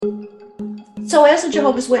So as a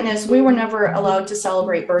Jehovah's Witness, we were never allowed to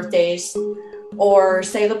celebrate birthdays or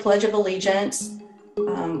say the Pledge of Allegiance.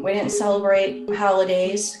 We didn't celebrate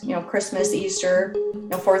holidays, Christmas, Easter,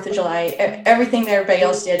 4th of July, everything that everybody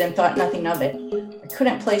else did and thought nothing of it. I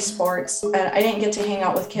couldn't play sports. I didn't get to hang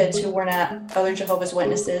out with kids who were not other Jehovah's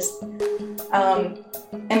Witnesses.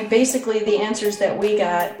 And basically the answers that we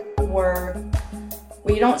got were,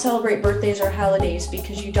 well, you don't celebrate birthdays or holidays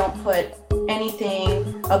because you don't put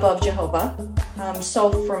anything above Jehovah.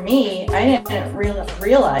 So for me, I didn't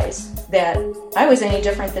realize that I was any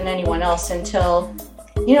different than anyone else until,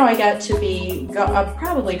 I got to be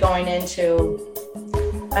probably going into,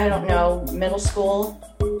 middle school,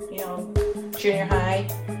 junior high.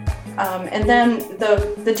 And then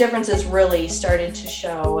the differences really started to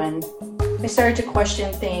show, and I started to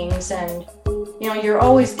question things, and you're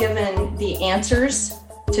always given the answers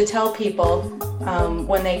to tell people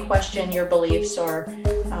when they question your beliefs, or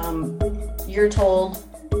you're told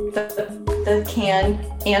the canned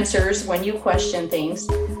answers when you question things.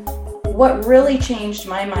 What really changed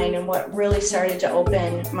my mind and what really started to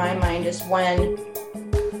open my mind is when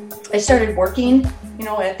I started working,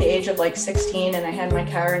 at the age of 16, and I had my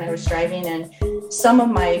car and I was driving, and some of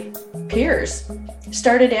my peers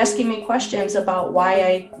started asking me questions about why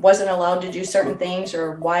I wasn't allowed to do certain things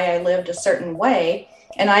or why I lived a certain way.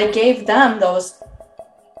 And I gave them those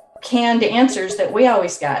canned answers that we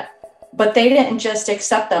always got, but they didn't just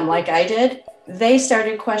accept them like I did. They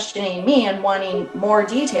started questioning me and wanting more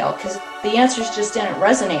detail because the answers just didn't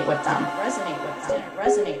resonate with them. Didn't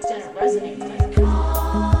resonate with them.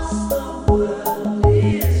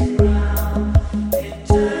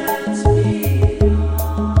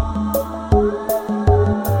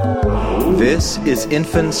 This is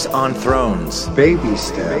Infants on Thrones. Baby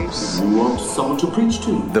steps. You want someone to preach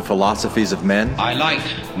to you. The philosophies of men. I like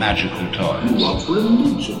magical toys. You want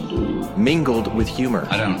religion, do you? Mingled with humor.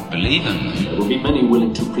 I don't believe in them. There will be many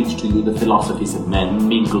willing to preach to you the philosophies of men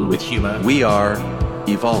mingled with humor. We are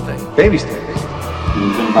evolving. Baby steps.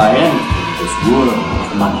 You can buy anything in this world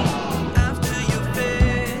of money.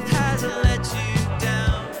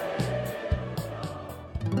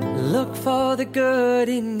 Look for the good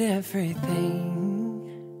in everything.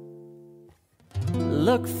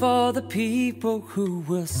 Look for the people who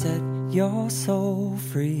will set your soul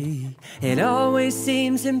free. It always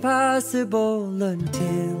seems impossible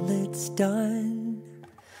until it's done.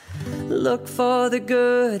 Look for the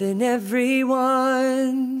good in everyone.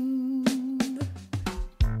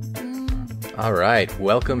 All right,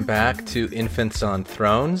 welcome back to Infants on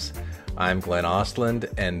Thrones. I'm Glenn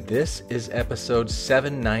Ostland, and this is episode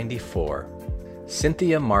 794,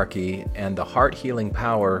 Cynthia Markey and the Heart-Healing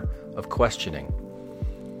Power of Questioning.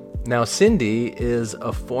 Now, Cindy is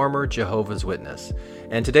a former Jehovah's Witness,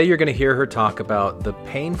 and today you're going to hear her talk about the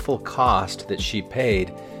painful cost that she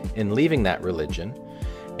paid in leaving that religion,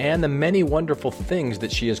 and the many wonderful things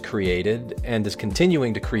that she has created and is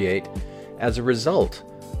continuing to create as a result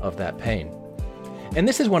of that pain. And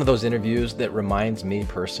this is one of those interviews that reminds me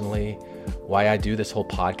personally why I do this whole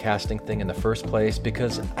podcasting thing in the first place,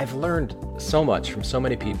 because I've learned so much from so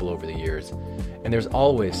many people over the years, and there's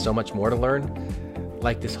always so much more to learn.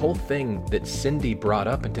 Like this whole thing that Cindy brought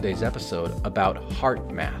up in today's episode about heart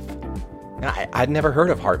math. Now, I'd never heard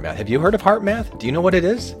of heart math. Have you heard of heart math? Do you know what it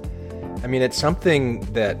is? I mean, it's something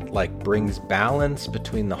that brings balance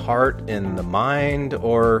between the heart and the mind,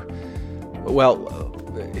 or,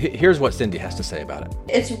 here's what Cindy has to say about it.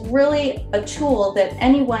 It's really a tool that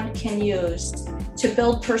anyone can use to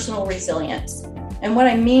build personal resilience. And what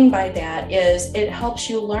I mean by that is it helps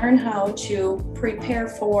you learn how to prepare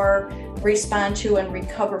for, respond to, and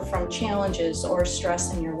recover from challenges or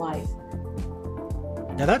stress in your life.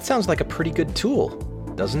 Now that sounds like a pretty good tool,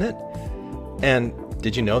 doesn't it? And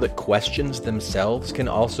did you know that questions themselves can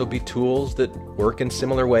also be tools that work in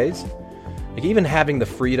similar ways? Like even having the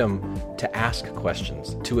freedom to ask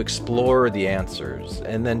questions, to explore the answers,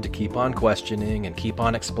 and then to keep on questioning and keep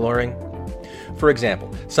on exploring. For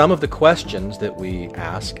example, some of the questions that we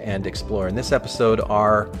ask and explore in this episode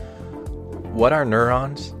are, what are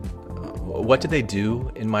neurons? What do they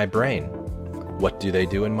do in my brain? What do they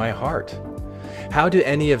do in my heart? How do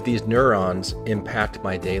any of these neurons impact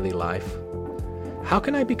my daily life? How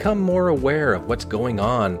can I become more aware of what's going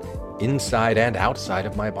on inside and outside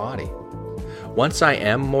of my body? Once I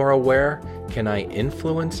am more aware, can I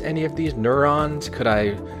influence any of these neurons? Could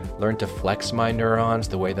I learn to flex my neurons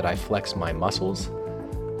the way that I flex my muscles?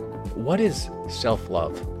 What is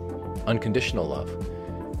self-love? Unconditional love?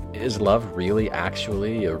 Is love really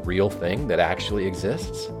actually a real thing that actually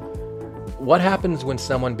exists? What happens when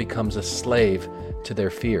someone becomes a slave to their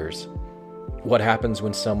fears? What happens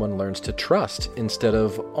when someone learns to trust instead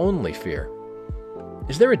of only fear?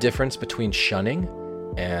 Is there a difference between shunning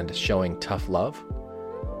and showing tough love?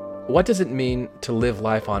 What does it mean to live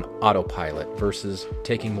life on autopilot versus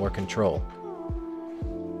taking more control?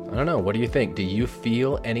 I don't know. What do you think? Do you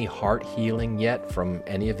feel any heart healing yet from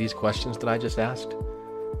any of these questions that I just asked?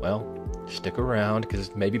 Well, stick around,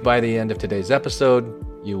 because maybe by the end of today's episode,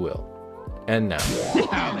 you will. And now,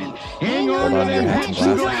 Hang on to your hats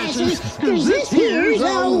and glasses, because this here's the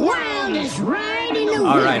wildest ride in the world.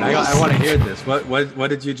 all right, I want to hear this. What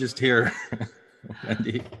did you just hear,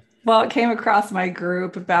 Wendy? Well, it came across my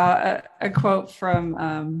group about a quote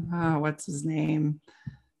from, what's his name?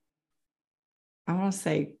 I want to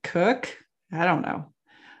say Cook. I don't know.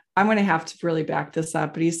 I'm going to have to really back this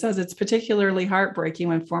up, but he says it's particularly heartbreaking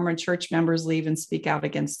when former church members leave and speak out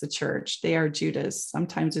against the church. They are Judas.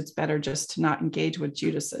 Sometimes it's better just to not engage with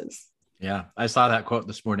Judases. Yeah, I saw that quote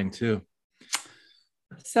this morning too.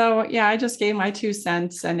 So yeah, I just gave my 2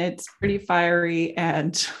 cents, and it's pretty fiery,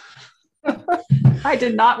 and I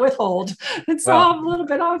did not withhold. And so I'm a little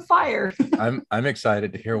bit on fire. I'm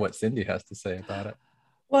excited to hear what Cindy has to say about it.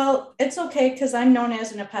 Well, it's okay because I'm known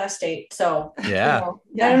as an apostate. So Yeah.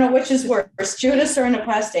 I don't know which is worse, Judas or an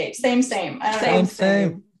apostate. Same. I don't know.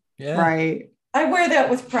 Same. Yeah. Right. I wear that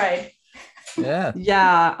with pride. Yeah.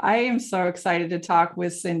 Yeah, I am so excited to talk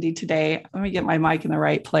with Cindy today. Let me get my mic in the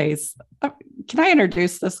right place. Can I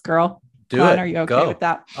introduce this girl? Do Glenn, it. Are you okay Go. with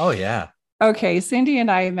that? Oh, yeah. Okay, Cindy and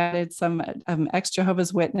I met at some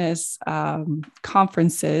ex-Jehovah's Witness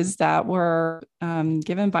conferences that were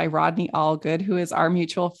given by Rodney Allgood, who is our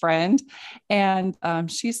mutual friend. And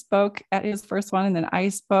she spoke at his first one, and then I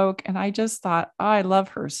spoke. And I just thought, oh, I love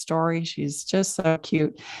her story. She's just so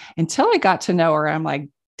cute. Until I got to know her, I'm like,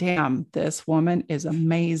 damn, this woman is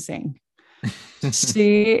amazing.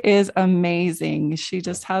 She is amazing. She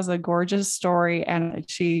just has a gorgeous story, and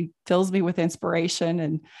she fills me with inspiration.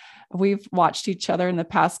 And we've watched each other in the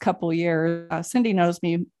past couple of years. Cindy knows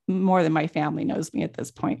me more than my family knows me at this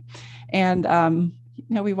point. And,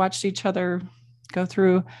 we watched each other go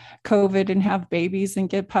through COVID and have babies and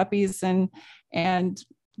get puppies and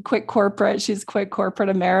quit corporate. She's quit corporate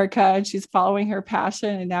America, and she's following her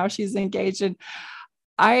passion. And now she's engaged in,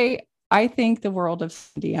 I think the world of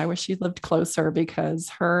Cindy. I wish she lived closer, because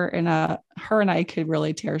her and I could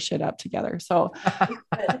really tear shit up together. So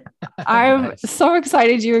I'm Nice. so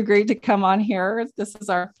excited you agreed to come on here. This is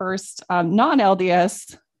our first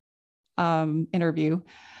non-LDS interview,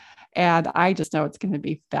 and I just know it's going to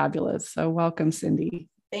be fabulous. So welcome, Cindy.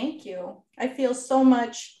 Thank you. I feel so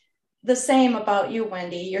much the same about you,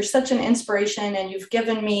 Wendy. You're such an inspiration, and you've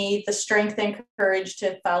given me the strength and courage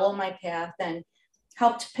to follow my path and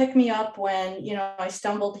helped pick me up when, I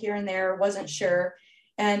stumbled here and there, wasn't sure.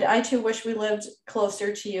 And I too wish we lived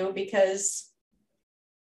closer to you, because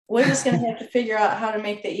we're just going to have to figure out how to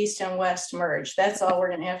make the East and West merge. That's all we're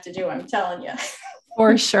going to have to do. I'm telling you.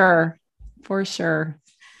 For sure.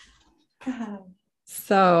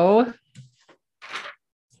 So,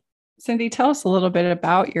 Cindy, tell us a little bit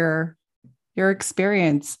about your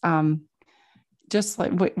experience. Just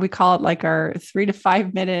like we call it, like our 3 to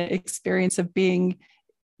 5 minute experience of being,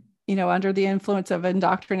 under the influence of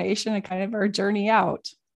indoctrination, and kind of our journey out.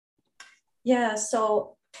 Yeah.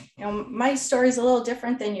 So, my story is a little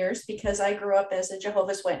different than yours, because I grew up as a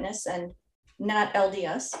Jehovah's Witness and not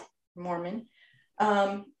LDS, Mormon.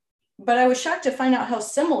 But I was shocked to find out how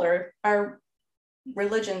similar our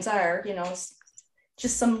religions are,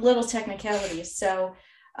 just some little technicalities. So,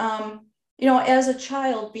 as a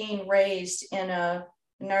child being raised in a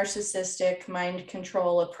narcissistic, mind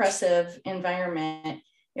control, oppressive environment,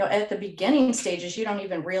 at the beginning stages, you don't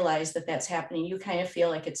even realize that that's happening. You kind of feel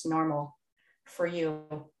like it's normal for you.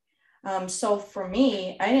 So for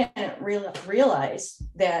me, I didn't realize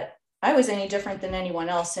that I was any different than anyone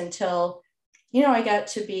else until, I got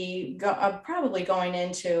to be probably going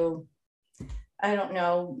into, I don't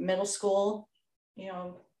know, middle school,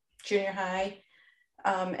 junior high.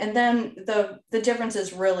 And then the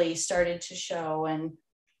differences really started to show, and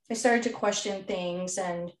I started to question things.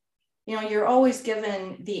 And, you're always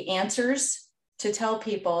given the answers to tell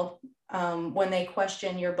people when they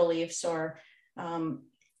question your beliefs, or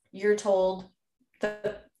you're told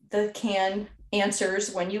the canned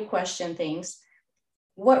answers when you question things.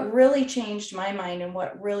 What really changed my mind, and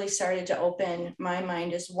what really started to open my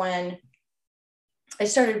mind, is when I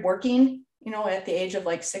started working, at the age of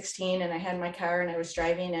like 16, and I had my car and I was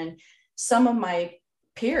driving, and some of my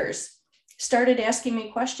peers started asking me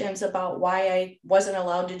questions about why I wasn't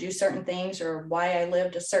allowed to do certain things, or why I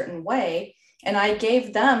lived a certain way. And I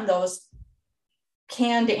gave them those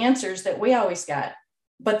canned answers that we always got.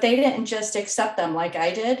 But they didn't just accept them like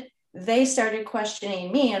I did. They started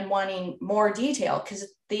questioning me and wanting more detail because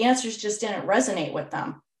the answers just didn't resonate with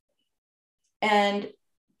them. And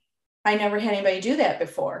I never had anybody do that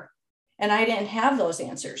before. And I didn't have those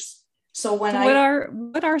answers. So what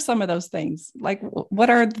are some of those things? Like, what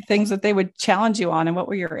are the things that they would challenge you on, and what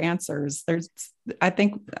were your answers? I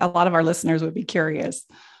think a lot of our listeners would be curious.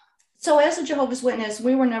 So as a Jehovah's Witness,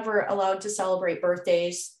 we were never allowed to celebrate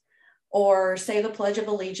birthdays or say the Pledge of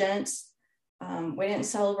Allegiance. We didn't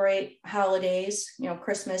celebrate holidays,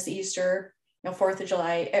 Christmas, Easter, 4th of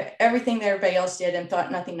July, everything that everybody else did and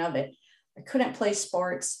thought nothing of it. I couldn't play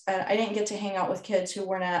sports. I didn't get to hang out with kids who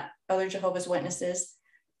were not other Jehovah's Witnesses.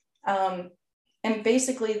 And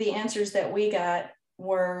basically the answers that we got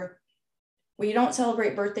were, well, you don't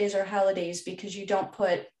celebrate birthdays or holidays because you don't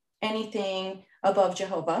put anything above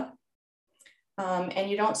Jehovah. And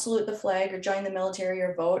you don't salute the flag or join the military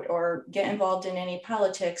or vote or get involved in any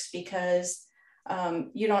politics because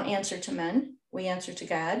you don't answer to men. We answer to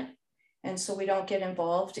God. And so we don't get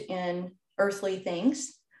involved in earthly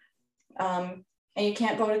things. And you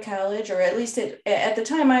can't go to college, or at least at the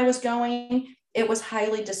time I was going, it was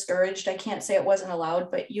highly discouraged. I can't say it wasn't allowed,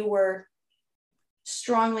 but you were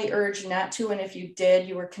strongly urged not to. And if you did,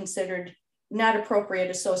 you were considered not appropriate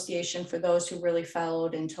association for those who really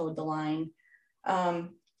followed and towed the line.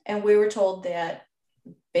 And we were told that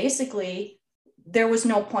basically there was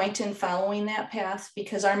no point in following that path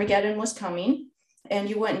because Armageddon was coming and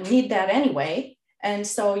you wouldn't need that anyway. And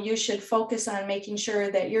so you should focus on making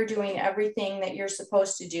sure that you're doing everything that you're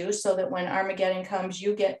supposed to do so that when Armageddon comes,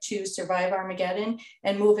 you get to survive Armageddon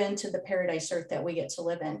and move into the paradise earth that we get to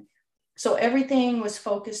live in. So everything was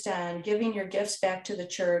focused on giving your gifts back to the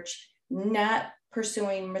church, not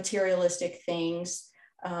pursuing materialistic things,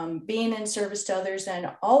 being in service to others,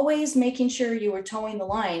 and always making sure you were towing the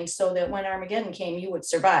line so that when Armageddon came, you would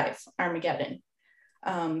survive Armageddon.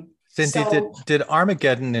 Cindy, did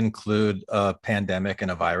Armageddon include a pandemic and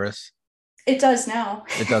a virus? It does now.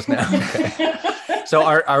 It does now. Okay. So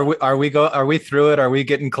are we through it? Are we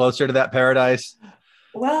getting closer to that paradise?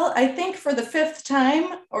 Well, I think for the 5th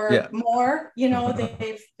time or more,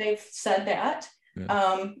 they've said that.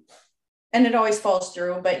 Yeah. And it always falls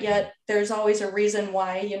through, but yet there's always a reason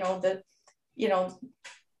why,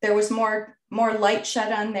 there was more light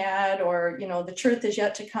shed on that, or, the truth is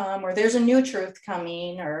yet to come, or there's a new truth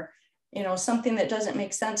coming, or, something that doesn't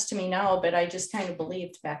make sense to me now, but I just kind of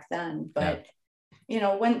believed back then. But,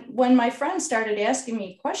 when my friends started asking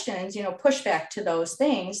me questions, pushback to those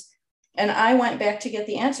things, and I went back to get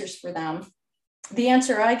the answers for them, the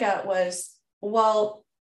answer I got was, well,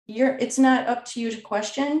 it's not up to you to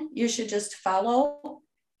question. You should just follow,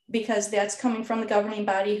 because that's coming from the governing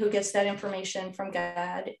body who gets that information from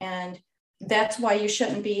God. And that's why you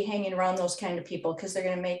shouldn't be hanging around those kind of people, because they're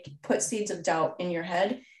going to put seeds of doubt in your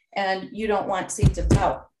head, and you don't want seeds of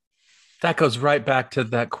doubt. That goes right back to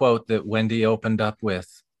that quote that Wendy opened up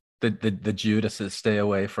with, the Judases, stay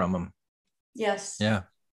away from them. Yes. Yeah.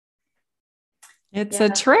 It's a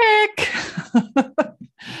trick.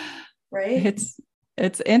 Right.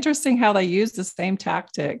 It's interesting how they use the same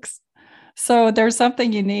tactics. So there's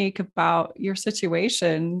something unique about your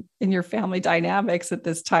situation in your family dynamics at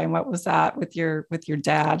this time. What was that with your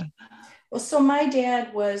dad? Well, so my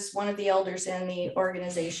dad was one of the elders in the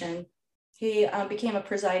organization. He became a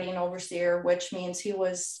presiding overseer, which means he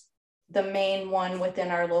was the main one within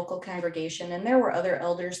our local congregation. And there were other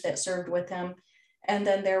elders that served with him. And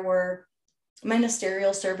then there were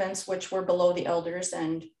ministerial servants, which were below the elders.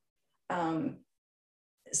 And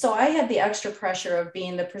so I had the extra pressure of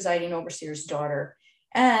being the presiding overseer's daughter.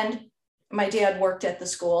 And my dad worked at the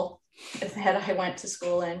school that I went to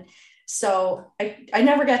school in. So I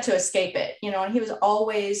never got to escape it, and he was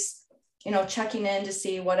always, checking in to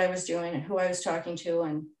see what I was doing and who I was talking to,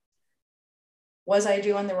 and was I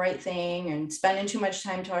doing the right thing, and spending too much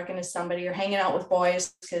time talking to somebody or hanging out with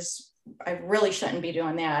boys, because I really shouldn't be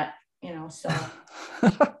doing that, so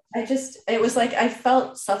it was like I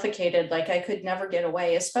felt suffocated, like I could never get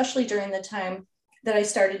away, especially during the time that I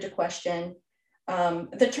started to question.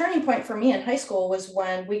 The turning point for me in high school was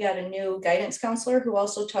when we got a new guidance counselor who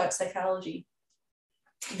also taught psychology,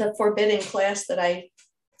 the forbidden class that I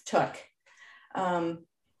took. And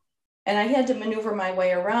I had to maneuver my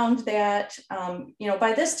way around that.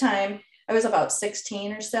 By this time I was about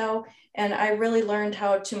 16 or so, and I really learned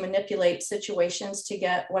how to manipulate situations to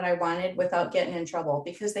get what I wanted without getting in trouble,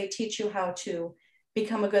 because they teach you how to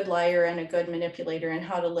become a good liar and a good manipulator, and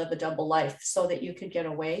how to live a double life so that you could get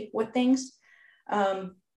away with things.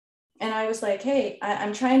 And I was like, hey,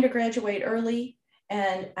 I'm trying to graduate early,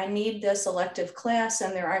 and I need this elective class,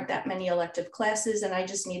 and there aren't that many elective classes, and I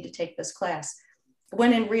just need to take this class.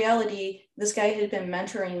 When in reality, this guy had been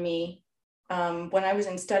mentoring me. When I was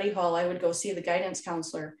in study hall, I would go see the guidance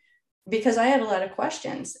counselor because I had a lot of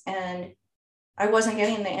questions and I wasn't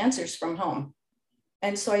getting the answers from home.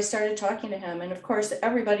 And so I started talking to him. And of course,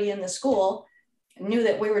 everybody in the school knew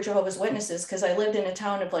that we were Jehovah's Witnesses because I lived in a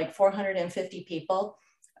town of like 450 people.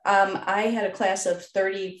 I had a class of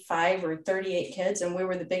 35 or 38 kids, and we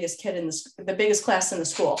were the biggest class in the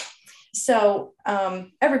school. So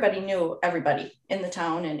everybody knew everybody in the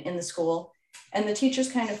town and in the school. And the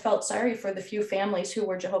teachers kind of felt sorry for the few families who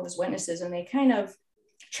were Jehovah's Witnesses, and they kind of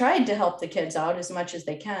tried to help the kids out as much as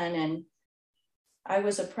they can. And I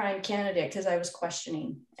was a prime candidate because I was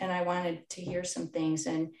questioning and I wanted to hear some things.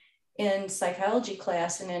 And in psychology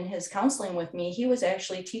class and in his counseling with me, he was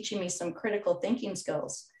actually teaching me some critical thinking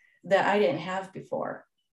skills that I didn't have before.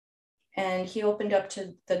 And he opened up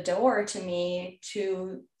to the door to me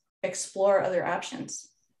to explore other options.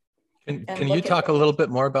 Can you talk a little bit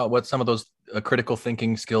more about what some of those critical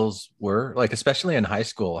thinking skills were, like especially in high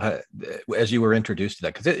school, as you were introduced to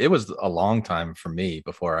that? Because it was a long time for me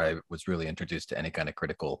before I was really introduced to any kind of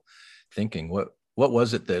critical thinking. What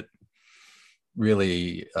was it that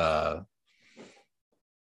really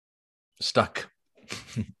stuck?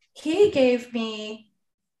 He gave me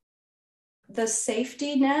the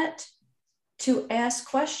safety net to ask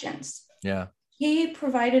questions. Yeah. He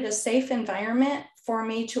provided a safe environment for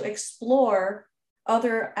me to explore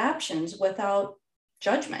other options without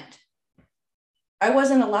judgment. I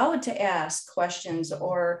wasn't allowed to ask questions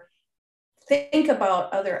or think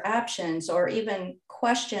about other options or even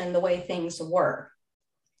question the way things were.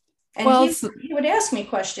 And he would ask me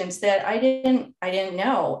questions that I didn't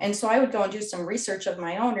know. And so I would go and do some research of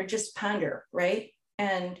my own or just ponder, right?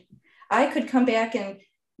 And I could come back and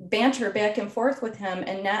banter back and forth with him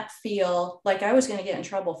and not feel like I was going to get in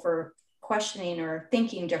trouble for questioning or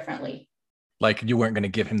thinking differently. Like you weren't going to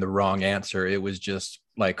give him the wrong answer. It was just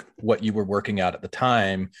like what you were working out at the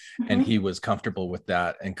time. Mm-hmm. And he was comfortable with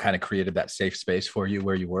that and kind of created that safe space for you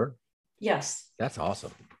where you were. Yes. That's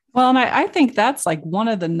awesome. Well, and I think that's like one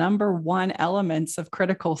of the number one elements of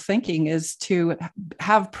critical thinking is to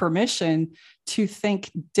have permission to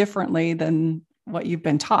think differently than what you've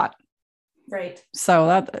been taught. Right. So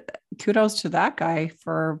that kudos to that guy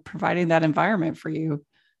for providing that environment for you.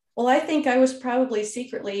 Well, I think I was probably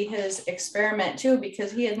secretly his experiment too,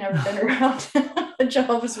 because he had never been around a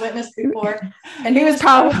Jehovah's Witness before. And he was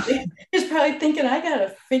probably thinking, I got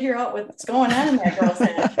to figure out what's going on in that girl's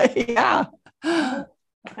head. Yeah.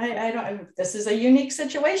 I don't, this is a unique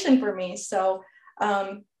situation for me. So,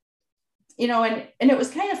 and it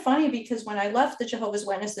was kind of funny because when I left the Jehovah's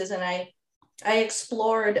Witnesses and I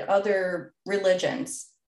explored other religions,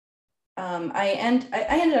 I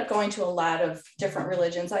ended up going to a lot of different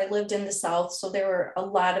religions. I lived in the South, so there were a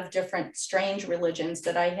lot of different strange religions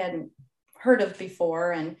that I hadn't heard of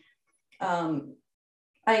before. And I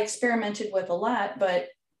experimented with a lot, but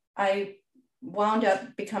I wound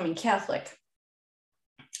up becoming Catholic.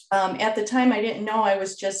 At the time, I didn't know I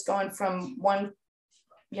was just going from one,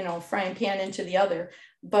 frying pan into the other.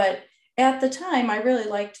 But at the time, I really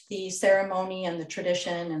liked the ceremony and the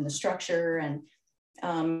tradition and the structure.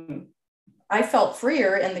 And I felt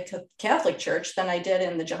freer in the Catholic Church than I did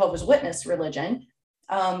in the Jehovah's Witness religion.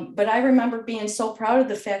 But I remember being so proud of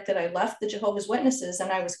the fact that I left the Jehovah's Witnesses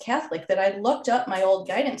and I was Catholic that I looked up my old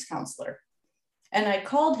guidance counselor. And I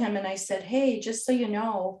called him and I said, hey, just so you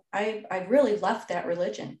know, I really left that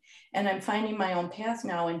religion and I'm finding my own path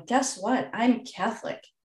now. And guess what? I'm Catholic.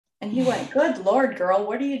 And he went, good Lord, girl,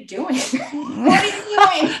 what are you doing? What are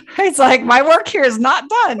you doing? He's like, my work here is not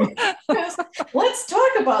done. Let's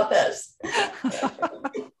talk about this.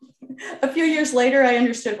 A few years later, I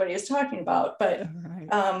understood what he was talking about. But,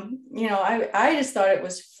 I just thought it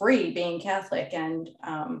was free being Catholic. And,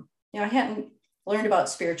 I hadn't learned about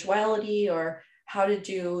spirituality or how to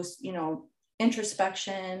do,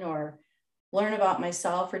 introspection or learn about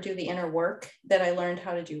myself or do the inner work that I learned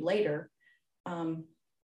how to do later.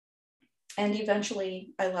 And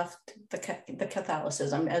eventually I left the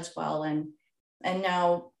Catholicism as well. And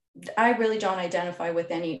now I really don't identify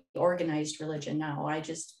with any organized religion now. I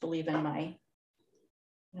just believe in my,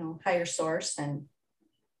 higher source and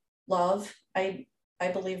love. I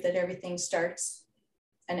believe that everything starts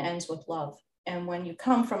and ends with love. And when you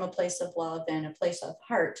come from a place of love and a place of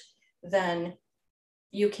heart, then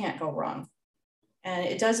you can't go wrong. And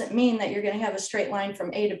it doesn't mean that you're going to have a straight line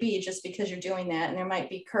from A to B just because you're doing that. And there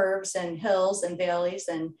might be curves and hills and valleys,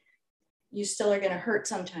 and you still are going to hurt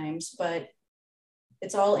sometimes, but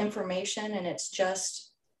it's all information and it's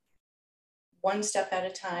just one step at a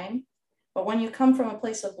time. But when you come from a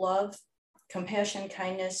place of love, compassion,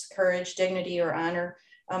 kindness, courage, dignity, or honor,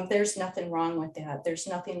 there's nothing wrong with that. There's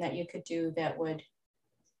nothing that you could do that would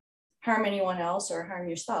harm anyone else or harm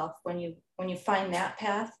yourself when you find that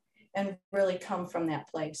path and really come from that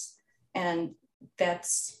place. And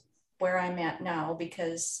that's where I'm at now,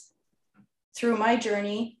 because through my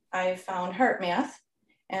journey, I found HeartMath,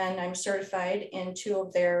 and I'm certified in 2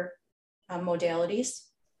 of their modalities.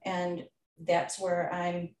 And that's where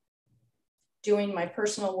I'm doing my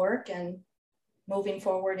personal work and moving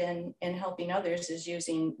forward in helping others, is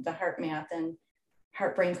using the HeartMath and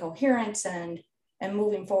heart-brain coherence and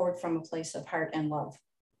moving forward from a place of heart and love.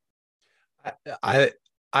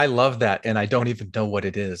 I love that. And I don't even know what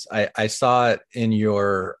it is. I saw it in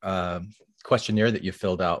your questionnaire that you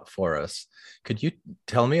filled out for us. Could you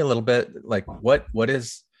tell me a little bit, like what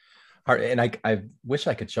is heart? And I wish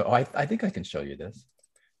I could show, I think I can show you this.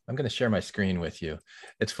 I'm going to share my screen with you.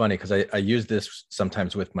 It's funny because I use this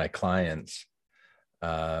sometimes with my clients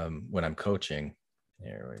when I'm coaching.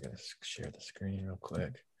 Here, we're going to share the screen real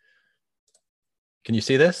quick. Can you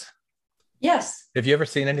see this? Yes. Have you ever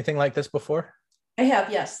seen anything like this before? I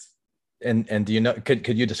have, yes. And do you know,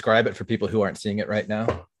 could you describe it for people who aren't seeing it right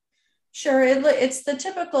now? Sure. It's the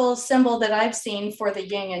typical symbol that I've seen for the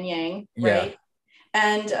yin and yang, right? Yeah.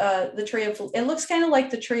 And the tree of, it looks kind of like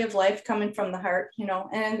the tree of life coming from the heart, you know,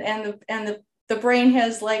 and the brain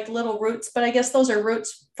has like little roots, but I guess those are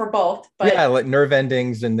roots for both. But yeah, like nerve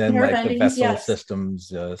endings, and then like the vessel yes.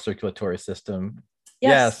 systems, circulatory system.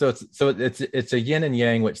 Yes. Yeah, so it's a yin and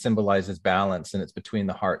yang, which symbolizes balance, and it's between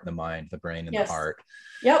the heart and the mind, the brain and yes. the heart.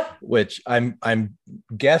 Yep. Which I'm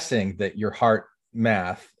guessing that your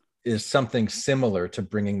HeartMath is something similar to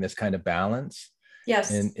bringing this kind of balance.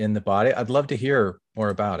 Yes. In the body. I'd love to hear more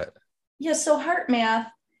about it. Yes. So HeartMath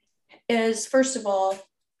is, first of all,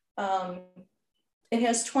 it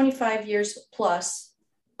has 25 years plus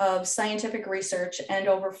of scientific research and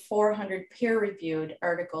over 400 peer-reviewed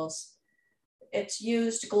articles. It's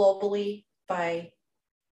used globally by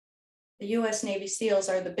the U.S. Navy SEALs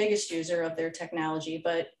are the biggest user of their technology,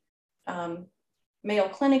 but Mayo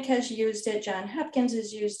Clinic has used it, John Hopkins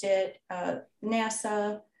has used it,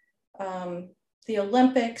 NASA, the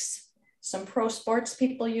Olympics, some pro sports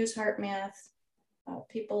people use HeartMath,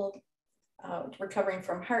 people recovering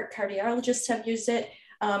from heart, cardiologists have used it.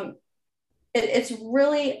 It's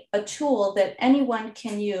really a tool that anyone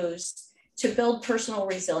can use to build personal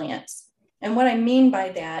resilience. And what I mean by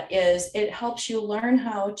that is it helps you learn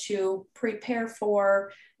how to prepare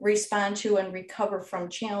for, respond to, and recover from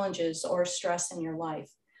challenges or stress in your life.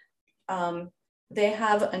 They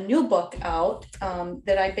have a new book out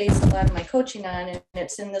that I base a lot of my coaching on, and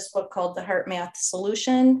it's in this book called The HeartMath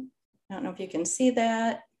Solution. I don't know if you can see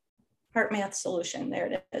that. HeartMath Solution, there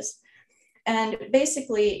it is. And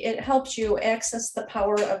basically it helps you access the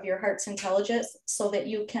power of your heart's intelligence so that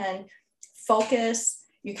you can focus,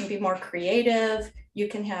 you can be more creative, you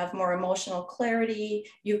can have more emotional clarity,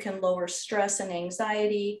 you can lower stress and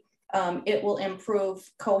anxiety. It will improve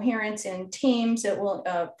coherence in teams. It will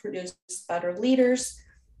produce better leaders.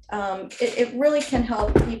 It really can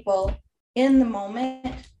help people in the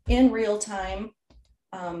moment, in real time,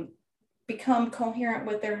 become coherent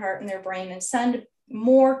with their heart and their brain and send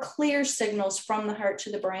more clear signals from the heart to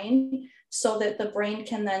the brain so that the brain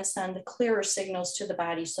can then send the clearer signals to the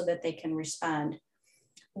body so that they can respond.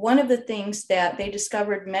 One of the things that they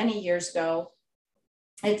discovered many years ago,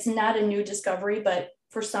 it's not a new discovery, but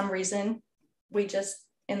for some reason, we just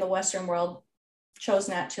in the Western world chose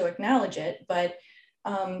not to acknowledge it, but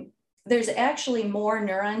there's actually more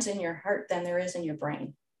neurons in your heart than there is in your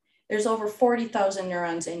brain. There's over 40,000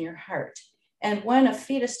 neurons in your heart. And when a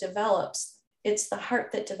fetus develops, it's the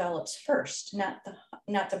heart that develops first,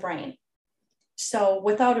 not the brain. So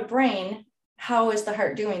without a brain, how is the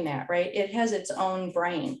heart doing that, right? It has its own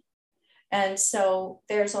brain. And so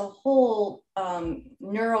there's a whole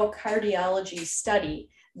neurocardiology study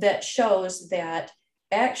that shows that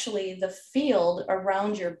actually the field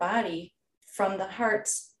around your body from the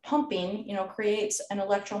heart's pumping, creates an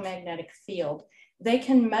electromagnetic field. They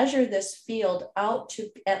can measure this field out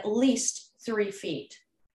to at least 3 feet.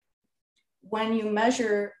 When you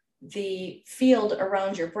measure the field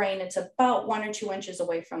around your brain, it's about 1 or 2 inches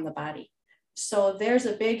away from the body. So there's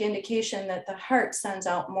a big indication that the heart sends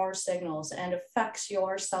out more signals and affects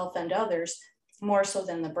yourself and others more so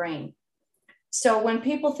than the brain. So when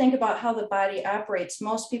people think about how the body operates,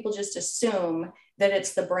 most people just assume that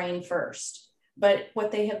it's the brain first. But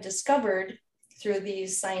what they have discovered through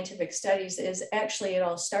these scientific studies is actually it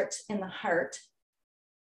all starts in the heart.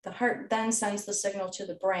 The heart then sends the signal to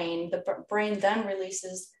the brain. The brain then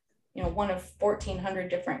releases one of 1,400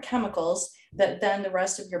 different chemicals that then the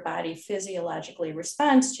rest of your body physiologically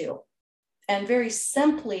responds to. And very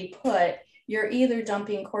simply put, you're either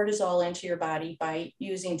dumping cortisol into your body by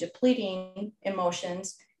using depleting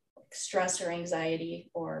emotions, like stress or anxiety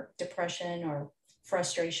or depression or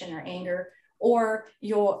frustration or anger, or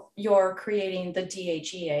you're creating the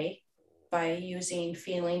DHEA by using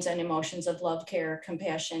feelings and emotions of love, care,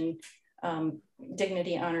 compassion,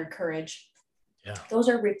 dignity, honor, courage. Yeah. Those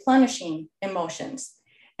are replenishing emotions.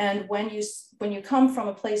 And when you come from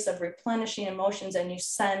a place of replenishing emotions and you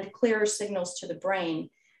send clearer signals to the brain,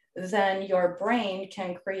 then your brain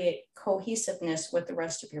can create cohesiveness with the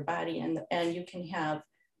rest of your body, and you can have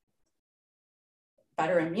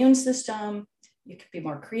better immune system, you can be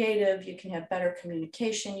more creative, you can have better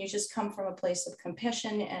communication. You just come from a place of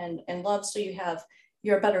compassion and love. So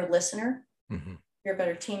you're a better listener, you're a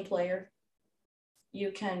better team player.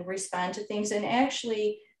 You can respond to things. And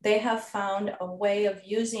actually, they have found a way of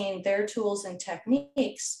using their tools and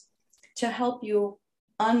techniques to help you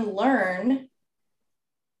unlearn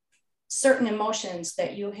certain emotions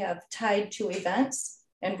that you have tied to events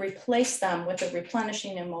and replace them with a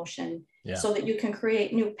replenishing emotion, so that you can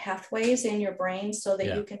create new pathways in your brain so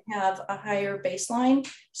that you can have a higher baseline,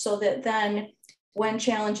 so that then when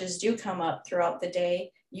challenges do come up throughout the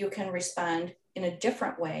day, you can respond in a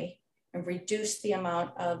different way and reduce the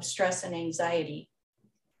amount of stress and anxiety.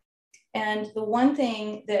 And the one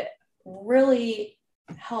thing that really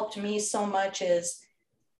helped me so much is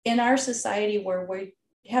in our society where we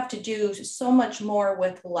have to do so much more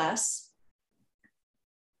with less,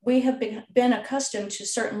 we have been accustomed to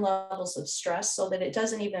certain levels of stress so that it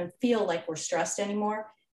doesn't even feel like we're stressed anymore.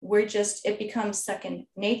 It becomes second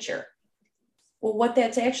nature. Well, what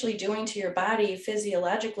that's actually doing to your body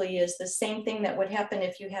physiologically is the same thing that would happen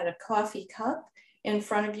if you had a coffee cup in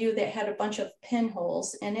front of you that had a bunch of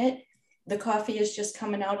pinholes in it. The coffee is just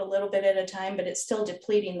coming out a little bit at a time, but it's still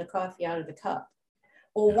depleting the coffee out of the cup.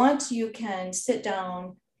 Well, once you can sit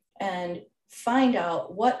down and find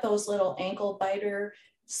out what those little ankle biter,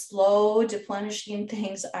 slow deplenishing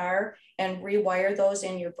things are and rewire those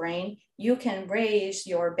in your brain, you can raise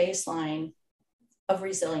your baseline of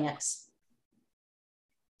resilience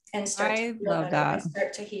and start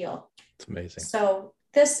to heal. It's amazing. So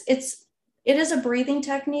it is a breathing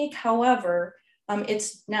technique. However,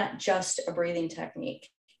 it's not just a breathing technique.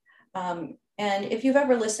 And if you've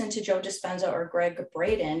ever listened to Joe Dispenza or Greg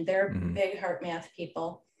Braden, they're big HeartMath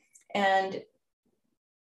people. And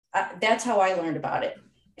that's how I learned about it.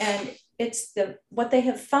 And what they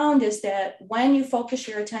have found is that when you focus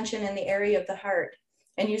your attention in the area of the heart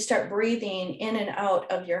and you start breathing in and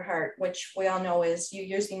out of your heart, which we all know is you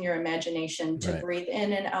using your imagination to breathe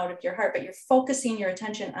in and out of your heart, but you're focusing your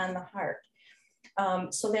attention on the heart.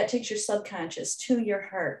 So that takes your subconscious to your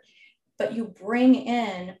heart, but you bring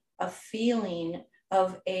in a feeling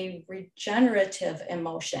of a regenerative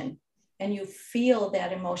emotion and you feel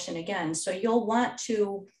that emotion again. So you'll want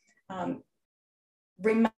to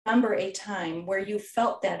remember a time where you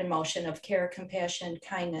felt that emotion of care, compassion,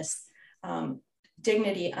 kindness,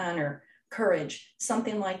 dignity, honor, courage,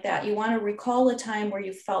 something like that. You want to recall a time where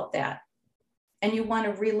you felt that, and you want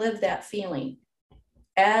to relive that feeling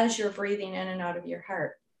as you're breathing in and out of your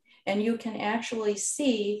heart. And you can actually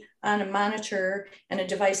see on a monitor and a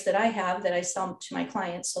device that I have that I sell to my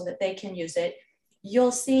clients so that they can use it,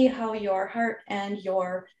 you'll see how your heart and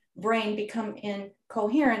your brain become in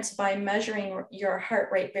coherence by measuring your heart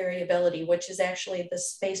rate variability, which is actually the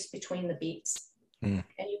space between the beats. And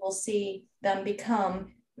you will see them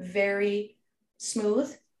become very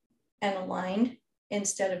smooth and aligned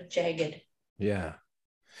instead of jagged. Yeah.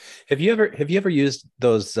 Have you ever used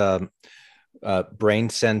those brain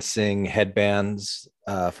sensing headbands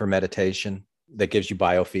for meditation that gives you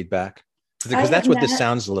biofeedback? Because that's what this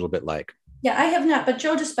sounds a little bit like. Yeah, I have not, but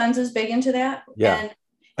Joe Dispenza is big into that. Yeah. And,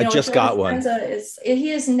 I just Joe got one.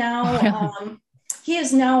 He is now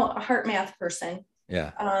a HeartMath person.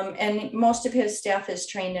 Yeah. And most of his staff is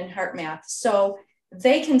trained in HeartMath. So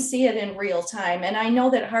they can see it in real time. And I know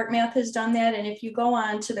that HeartMath has done that. And if you go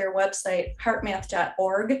on to their website,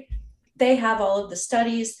 heartmath.org, they have all of the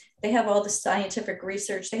studies. They have all the scientific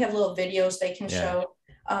research. They have little videos they can show.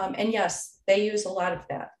 And yes, they use a lot of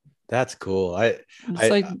that. That's cool.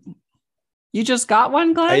 You just got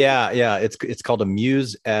one, Glenn? Yeah. It's called a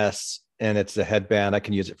Muse S, and it's a headband. I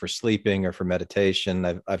can use it for sleeping or for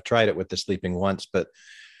meditation. I've tried it with the sleeping once, but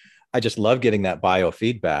I just love getting that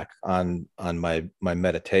biofeedback on my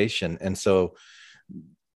meditation. And so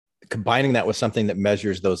combining that with something that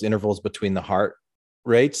measures those intervals between the heart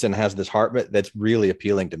rates and has this heart rate, that's really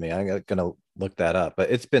appealing to me. I'm going to look that up,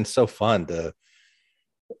 but it's been so fun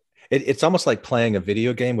It's almost like playing a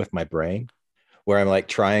video game with my brain, where I'm like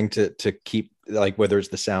trying to keep, like, whether it's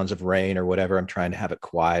the sounds of rain or whatever, I'm trying to have it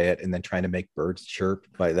quiet and then trying to make birds chirp.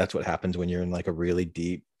 Like that's what happens when you're in like a really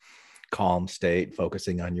deep, calm state,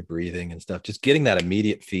 focusing on your breathing and stuff. Just getting that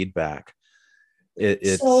immediate feedback.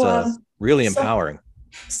 It's really empowering.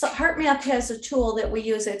 So HeartMath has a tool that we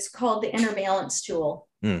use. It's called the Inner Balance tool,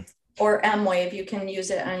 or M-Wave. You can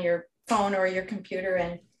use it on your phone or your computer,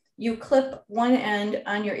 and you clip one end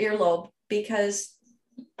on your earlobe, because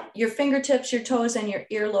your fingertips, your toes, and your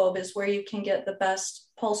earlobe is where you can get the best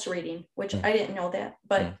pulse reading, which I didn't know that,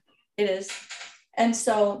 but it is. And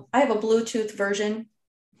so I have a Bluetooth version.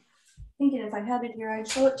 Thinking if I had it here, I'd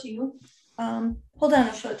show it to you. Hold on,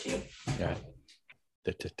 I'll show it to you. Yeah.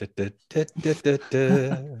 It's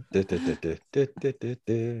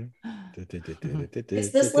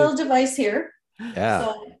this little device here. Yeah.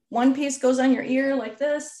 So one piece goes on your ear like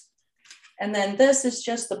this, and then this is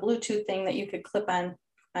just the Bluetooth thing that you could clip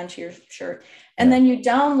onto your shirt. And then you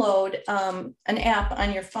download an app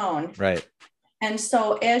on your phone. Right. And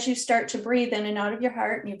so as you start to breathe in and out of your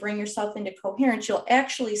heart and you bring yourself into coherence, you'll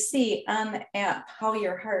actually see on the app how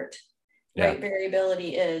your heart rate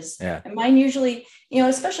variability is. Yeah. And mine usually,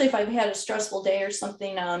 especially if I've had a stressful day or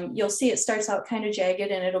something, you'll see it starts out kind of jagged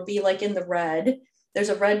and it'll be like in the red. There's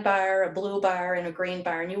a red bar, a blue bar, and a green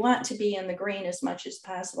bar, and you want to be in the green as much as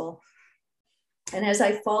possible. And as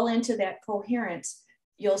I fall into that coherence,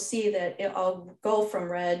 you'll see that I'll go from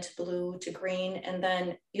red to blue to green, and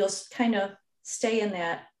then you'll kind of stay in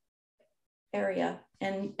that area,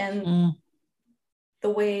 and the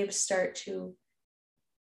waves start to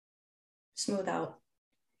smooth out.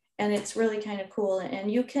 And it's really kind of cool. And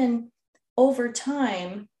you can, over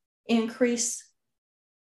time, increase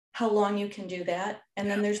how long you can do that. And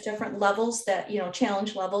then there's different levels that,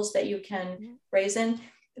 challenge levels that you can raise in.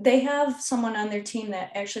 They have someone on their team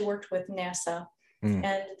that actually worked with NASA.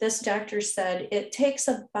 And this doctor said it takes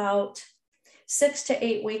about 6 to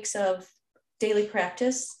 8 weeks of daily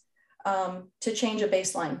practice to change a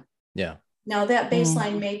baseline. Yeah. Now that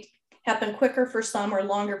baseline may happen quicker for some or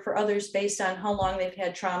longer for others based on how long they've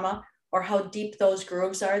had trauma or how deep those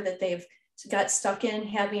grooves are that they've got stuck in,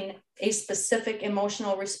 having a specific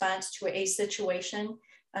emotional response to a situation.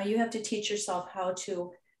 You have to teach yourself how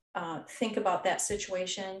to think about that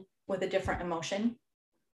situation with a different emotion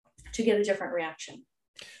to get a different reaction.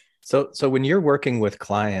 So when you're working with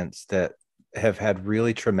clients that have had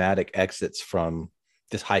really traumatic exits from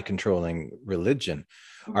this high controlling religion,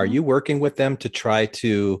 are you working with them to try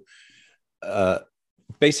to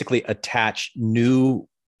basically attach new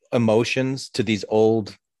emotions to these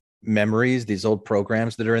old memories, these old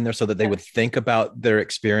programs that are in there, so that they would think about their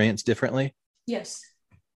experience differently? Yes.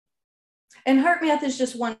 And HeartMath is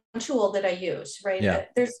just one tool that I use, right? Yeah.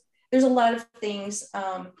 There's a lot of things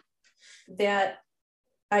that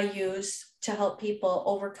I use to help people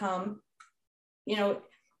overcome.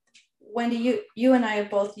 Wendy, you and I have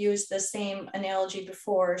both used the same analogy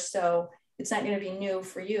before, so it's not going to be new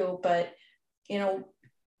for you, but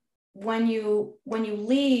when you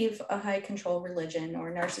leave a high control religion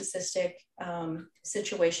or narcissistic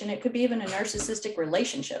situation, it could be even a narcissistic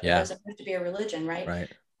relationship. It doesn't have to be a religion, right? Right.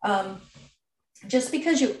 Just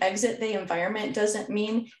because you exit the environment doesn't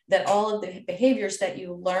mean that all of the behaviors that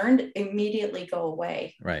you learned immediately go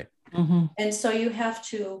away. Right. And so you have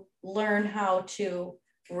to learn how to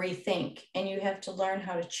rethink, and you have to learn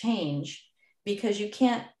how to change, because you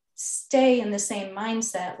can't stay in the same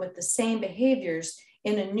mindset with the same behaviors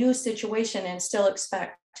in a new situation and still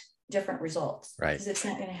expect different results. Right. Because it's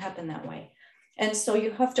not going to happen that way. And so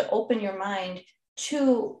you have to open your mind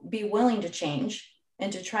to be willing to change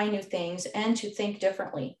and to try new things and to think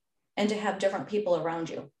differently and to have different people around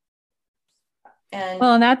you. And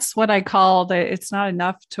that's what I call it's not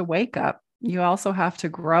enough to wake up. You also have to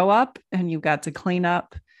grow up, and you've got to clean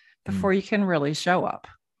up before you can really show up.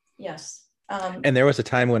 Yes. And there was a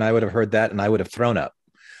time when I would have heard that and I would have thrown up.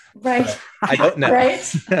 Right. I don't know.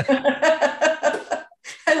 Right.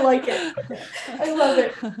 I like it. I love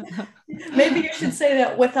it. Maybe you should say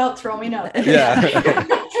that without throwing up. Yeah.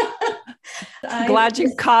 I'm glad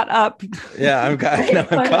you caught up. Yeah, I'm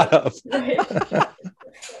caught up. Right.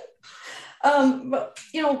 But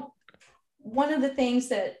one of the things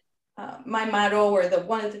that my motto, or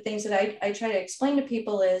one of the things that I try to explain to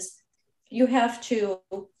people is you have to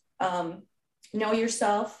know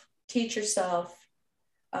yourself, teach yourself,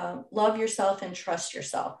 love yourself, and trust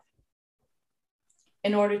yourself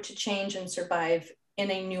in order to change and survive in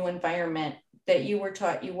a new environment that you were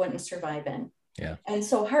taught you wouldn't survive in. Yeah. And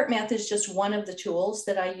so HeartMath is just one of the tools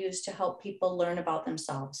that I use to help people learn about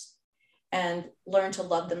themselves and learn to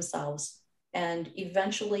love themselves And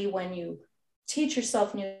eventually, when you teach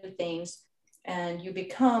yourself new things and you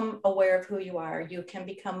become aware of who you are, you can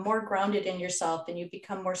become more grounded in yourself and you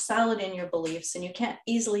become more solid in your beliefs and you can't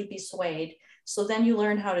easily be swayed. So then you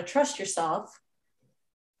learn how to trust yourself.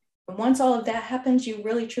 And once all of that happens, you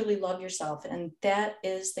really, truly love yourself. And that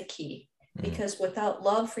is the key, because without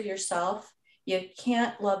love for yourself, you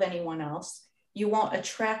can't love anyone else. You won't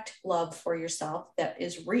attract love for yourself that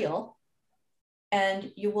is real.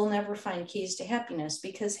 And you will never find keys to happiness,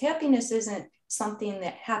 because happiness isn't something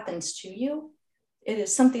that happens to you. It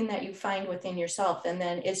is something that you find within yourself. And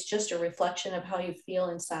then it's just a reflection of how you feel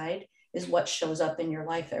inside is what shows up in your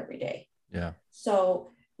life every day. Yeah.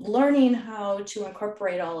 So learning how to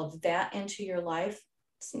incorporate all of that into your life,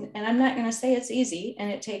 and I'm not going to say it's easy and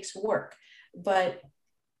it takes work, but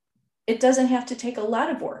it doesn't have to take a lot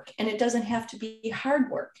of work and it doesn't have to be hard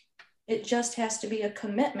work. It just has to be a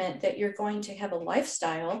commitment that you're going to have a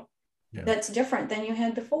lifestyle that's different than you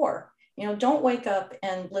had before. You know, don't wake up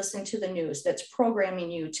and listen to the news that's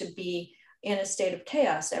programming you to be in a state of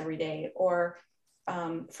chaos every day, or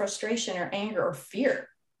frustration or anger or fear.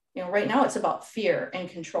 You know, right now it's about fear and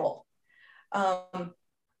control. And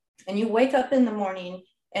you wake up in the morning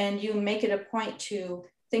and you make it a point to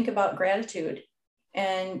think about gratitude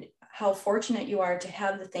and how fortunate you are to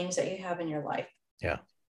have the things that you have in your life. Yeah.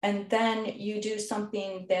 And then you do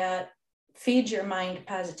something that feeds your mind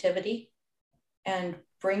positivity and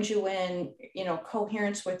brings you in, you know,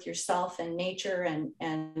 coherence with yourself and nature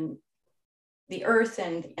and the earth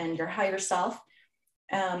and your higher self.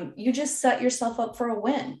 You just set yourself up for a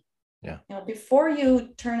win. Yeah. You know, before you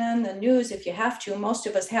turn on the news, if you have to, most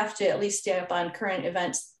of us have to at least stay up on current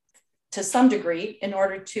events to some degree in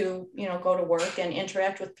order to, you know, go to work and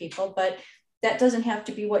interact with people. But that doesn't have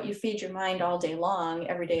to be what you feed your mind all day long,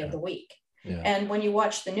 every day of the week. Yeah. And when you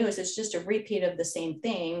watch the news, it's just a repeat of the same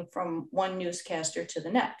thing from one newscaster to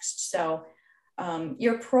the next. So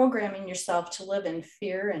you're programming yourself to live in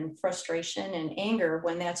fear and frustration and anger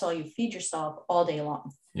when that's all you feed yourself all day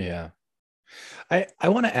long. Yeah. I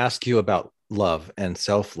want to ask you about love and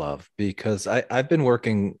self-love, because I've been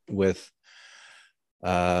working with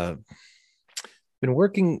a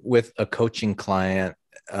coaching client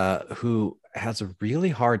who has a really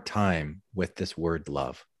hard time with this word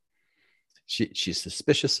love. She's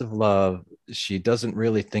suspicious of love. She doesn't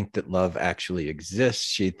really think that love actually exists.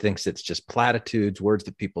 She thinks it's just platitudes, words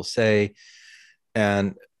that people say.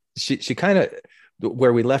 And she kind of,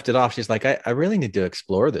 where we left it off, she's like, I really need to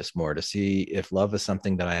explore this more to see if love is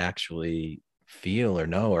something that I actually feel or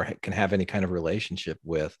know or can have any kind of relationship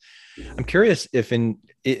with. I'm curious if and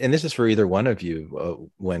this is for either one of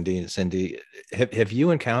you, Wendy and Cindy, have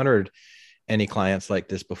you encountered any clients like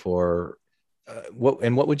this before?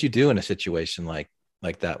 What would you do in a situation like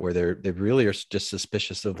that, where they really are just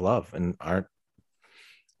suspicious of love and aren't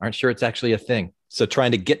sure it's actually a thing? So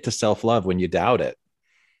trying to get to self-love when you doubt it.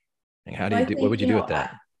 And what would you do with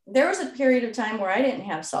that? There was a period of time where I didn't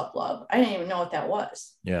have self-love. I didn't even know what that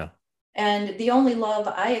was. Yeah. And the only love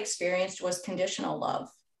I experienced was conditional love.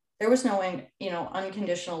 There was no,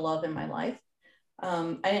 unconditional love in my life.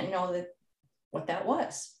 I didn't know what that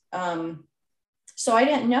was. So I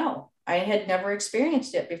didn't know. I had never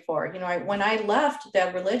experienced it before. You know, when I left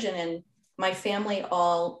that religion and my family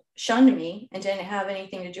all shunned me and didn't have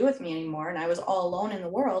anything to do with me anymore, and I was all alone in the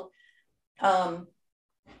world,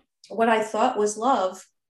 what I thought was love,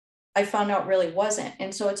 I found out really wasn't.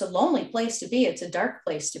 And so it's a lonely place to be. It's a dark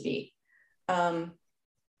place to be. And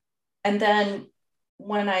then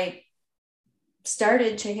when I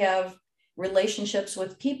started to have relationships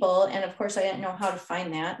with people, and of course I didn't know how to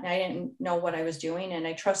find that, and I didn't know what I was doing, and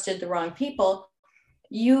I trusted the wrong people.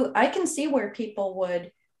 I can see where people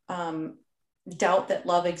would doubt that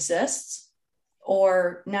love exists,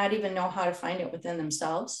 or not even know how to find it within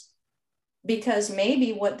themselves, because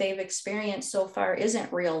maybe what they've experienced so far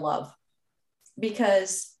isn't real love.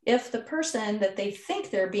 Because if the person that they think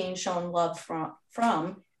they're being shown love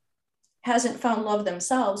from hasn't found love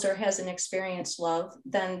themselves or hasn't experienced love,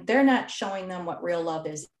 then they're not showing them what real love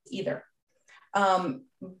is either.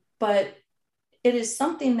 But it is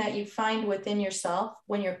something that you find within yourself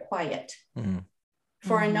when you're quiet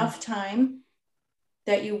for enough time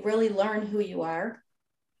that you really learn who you are.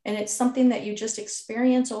 And it's something that you just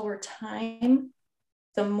experience over time,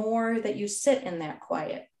 the more that you sit in that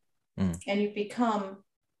quiet and you become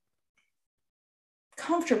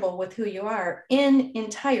comfortable with who you are in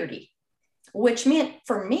entirety, which meant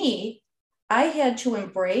for me, I had to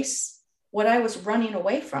embrace what I was running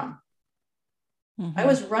away from. I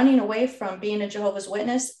was running away from being a Jehovah's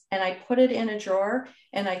Witness, and I put it in a drawer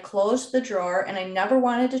and I closed the drawer, and I never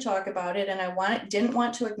wanted to talk about it. And I didn't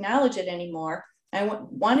want to acknowledge it anymore. I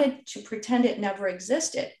wanted to pretend it never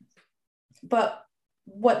existed. But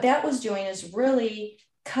what that was doing is really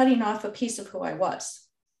cutting off a piece of who I was.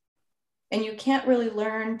 And you can't really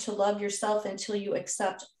learn to love yourself until you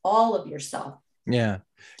accept all of yourself. Yeah.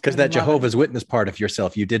 Because that Jehovah's Witness part of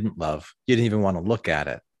yourself you didn't love. You didn't even want to look at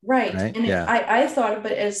it. Right. And I thought of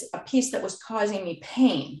it as a piece that was causing me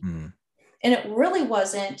pain. And it really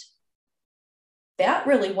wasn't. That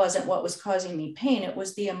really wasn't what was causing me pain. It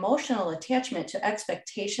was the emotional attachment to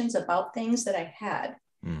expectations about things that I had,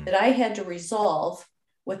 that I had to resolve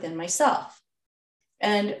within myself.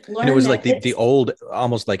 And it was like the old,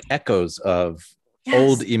 almost like echoes of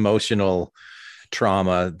old emotional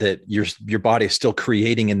trauma that your body is still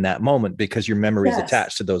creating in that moment because your memory is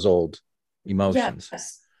attached to those old emotions.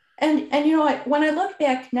 Yes. And you know, when I look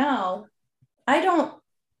back now, I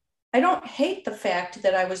don't hate the fact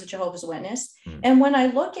that I was a Jehovah's Witness. And when I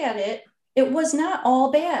look at it, it was not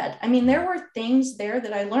all bad. I mean, there were things there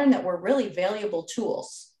that I learned that were really valuable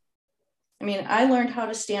tools. I mean, I learned how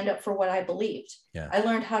to stand up for what I believed. Yeah. I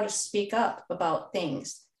learned how to speak up about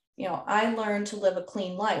things. You know, I learned to live a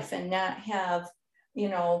clean life and not have, you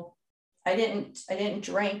know, I didn't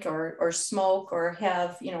drink or smoke or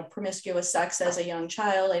have, you know, promiscuous sex as a young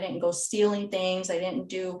child. I didn't go stealing things. I didn't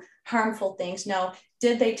do harmful things. Now,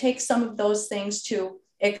 did they take some of those things to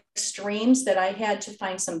extremes that I had to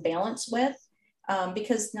find some balance with?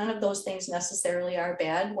 Because none of those things necessarily are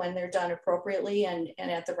bad when they're done appropriately and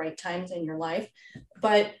at the right times in your life.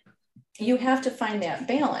 But you have to find that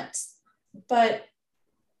balance. But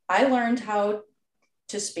I learned how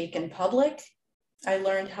to speak in public. I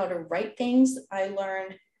learned how to write things. I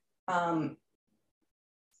learned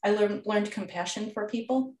compassion for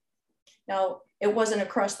people. Now, it wasn't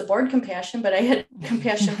across the board compassion, but I had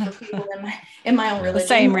compassion for people in my own religion. The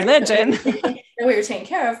same religion. That we were taking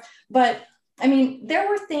care of. But I mean, there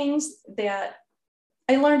were things that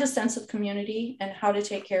I learned a sense of community and how to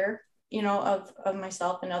take care, you know, of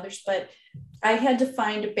myself and others. But I had to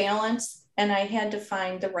find a balance and I had to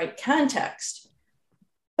find the right context.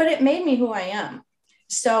 But it made me who I am.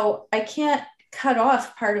 So I can't cut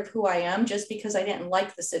off part of who I am just because I didn't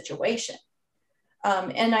like the situation.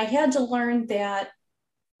 And I had to learn that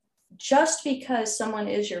just because someone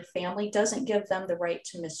is your family doesn't give them the right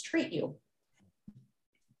to mistreat you.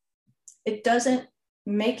 It doesn't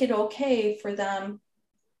make it okay for them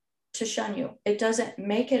to shun you. It doesn't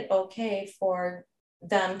make it okay for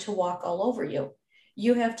them to walk all over you.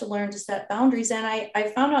 You have to learn to set boundaries. And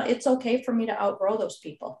I found out it's okay for me to outgrow those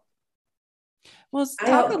people. Well,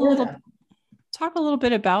 talk a little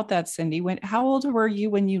bit about that, Cindy. How old were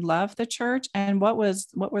you when you left the church, and what were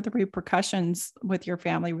the repercussions with your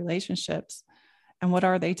family relationships, and what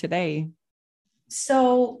are they today?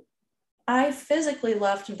 So I physically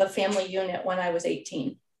left the family unit when I was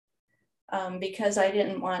 18 because I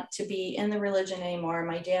didn't want to be in the religion anymore.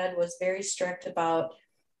 My dad was very strict about,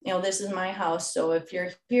 you know, this is my house. So if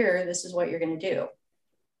you're here, this is what you're going to do.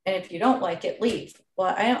 And if you don't like it, leave.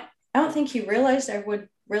 Well, I don't think he realized I would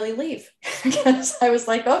really leave because I was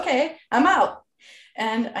like, okay, I'm out.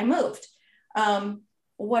 And I moved.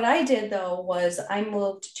 What I did though, was I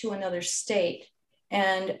moved to another state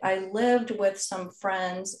and I lived with some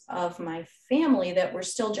friends of my family that were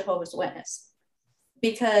still Jehovah's Witness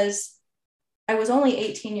because I was only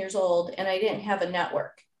 18 years old and I didn't have a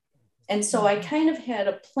network. And so I kind of had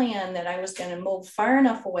a plan that I was going to move far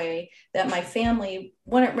enough away that my family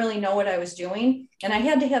wouldn't really know what I was doing. And I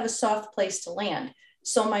had to have a soft place to land.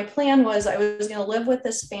 So my plan was I was going to live with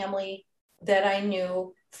this family that I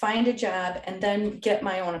knew, find a job, and then get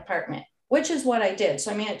my own apartment, which is what I did.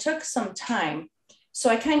 So, I mean, it took some time. So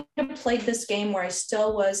I kind of played this game where I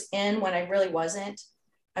still was in when I really wasn't.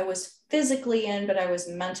 I was physically in, but I was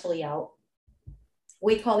mentally out.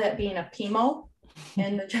 We call that being a PMO.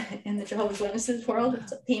 In the Jehovah's Witnesses world,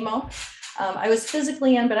 it's a PMO. I was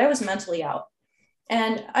physically in, but I was mentally out.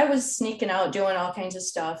 And I was sneaking out, doing all kinds of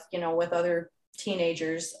stuff, you know, with other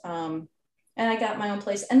teenagers. And I got my own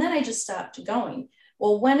place. And then I just stopped going.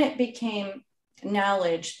 Well, when it became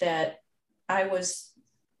knowledge that I was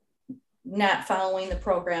not following the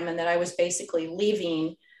program and that I was basically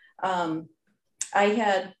leaving, I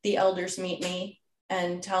had the elders meet me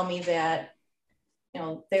and tell me that, you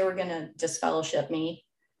know, they were going to disfellowship me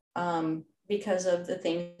because of the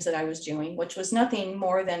things that I was doing, which was nothing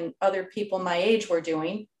more than other people my age were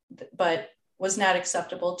doing, but was not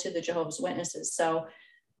acceptable to the Jehovah's Witnesses. So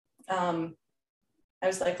I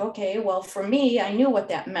was like, okay, well, for me, I knew what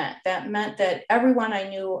that meant. That meant that everyone I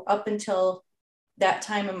knew up until that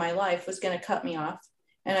time in my life was going to cut me off,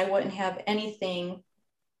 and I wouldn't have any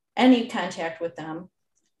contact with them.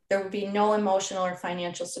 There would be no emotional or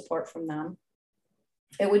financial support from them.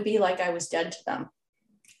 It would be like I was dead to them.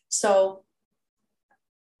 So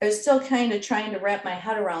I was still kind of trying to wrap my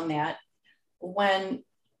head around that when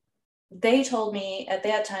they told me at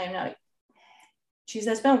that time, now, geez,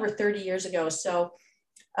 that's been over 30 years ago. So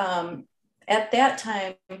at that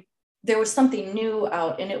time, there was something new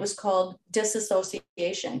out, and it was called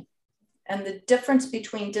disassociation. And the difference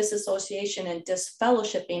between disassociation and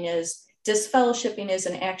disfellowshipping is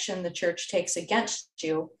an action the church takes against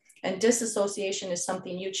you, and disassociation is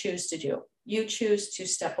something you choose to do. You choose to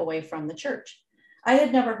step away from the church. I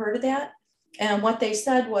had never heard of that. And what they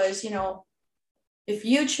said was, if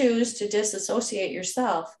you choose to disassociate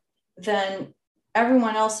yourself, then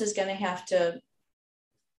everyone else is going to have to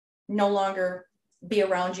no longer be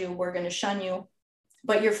around you. We're going to shun you,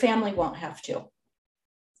 but your family won't have to.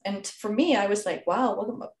 And for me, I was like, wow,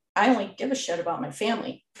 well, I only give a shit about my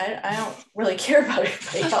family. I don't really care about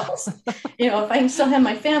everybody else. If I can still have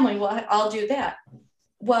my family, well, I'll do that.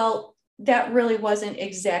 Well, that really wasn't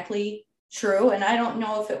exactly true. And I don't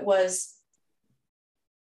know if it was,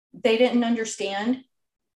 they didn't understand.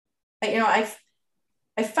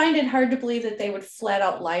 I find it hard to believe that they would flat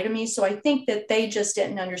out lie to me. So I think that they just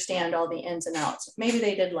didn't understand all the ins and outs. Maybe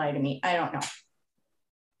they did lie to me. I don't know.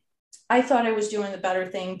 I thought I was doing the better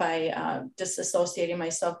thing by disassociating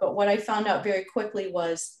myself. But what I found out very quickly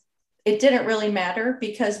was it didn't really matter,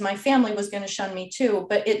 because my family was going to shun me too.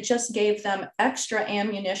 But it just gave them extra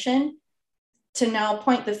ammunition to now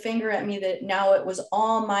point the finger at me that now it was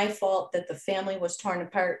all my fault that the family was torn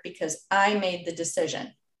apart because I made the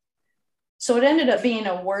decision. So it ended up being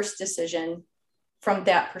a worse decision from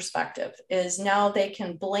that perspective, is now they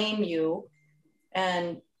can blame you,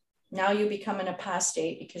 and now you become an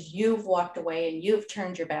apostate because you've walked away and you've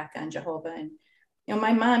turned your back on Jehovah. And,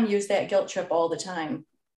 my mom used that guilt trip all the time.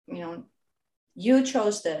 You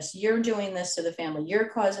chose this, you're doing this to the family, you're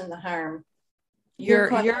causing the harm.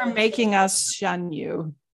 You're making us shun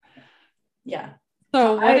you. Yeah.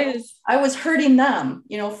 So I was hurting them,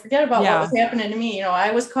 forget about what was happening to me.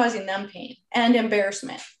 I was causing them pain and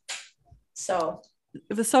embarrassment. So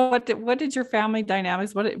what did your family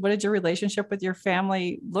dynamics, what did your relationship with your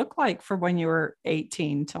family look like from when you were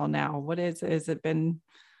 18 till now? What does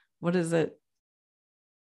it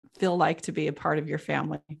feel like to be a part of your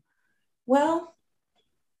family? Well,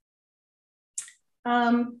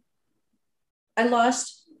 I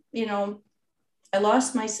lost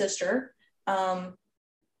my sister.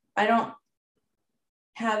 I don't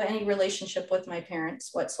have any relationship with my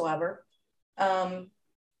parents whatsoever.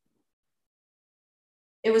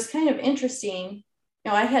 It was kind of interesting.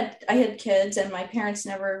 I had kids, and my parents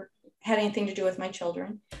never had anything to do with my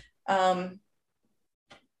children. I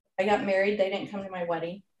got married. They didn't come to my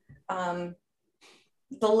wedding. The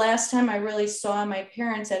last time I really saw my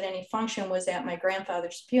parents at any function was at my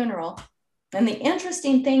grandfather's funeral. And the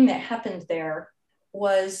interesting thing that happened there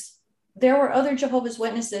was there were other Jehovah's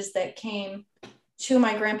Witnesses that came to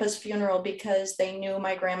my grandpa's funeral because they knew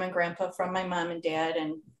my grandma and grandpa from my mom and dad,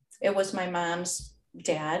 and it was my mom's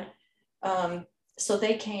dad. So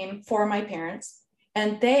they came for my parents,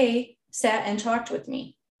 and they sat and talked with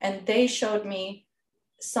me, and they showed me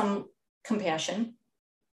some compassion.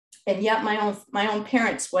 And yet my own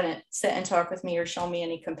parents wouldn't sit and talk with me or show me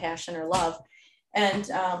any compassion or love.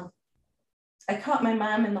 And I caught my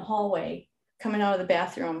mom in the hallway coming out of the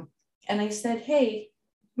bathroom, and I said, "Hey,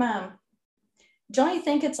 Mom, don't you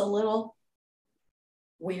think it's a little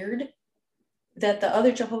weird that the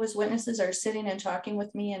other Jehovah's Witnesses are sitting and talking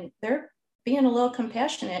with me, and they're being a little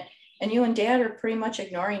compassionate, and you and Dad are pretty much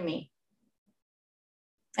ignoring me?"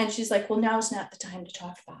 And she's like, "Well, now's not the time to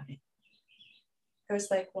talk about it." I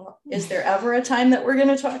was like, "Well, is there ever a time that we're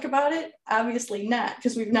going to talk about it?" Obviously not,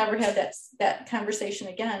 because we've never had that conversation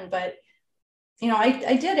again. But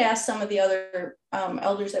I did ask some of the other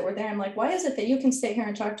elders that were there. I'm like, "Why is it that you can sit here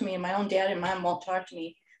and talk to me, and my own dad and mom won't talk to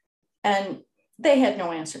me?" And they had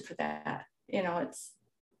no answer for that. It's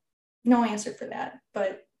no answer for that.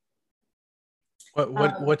 But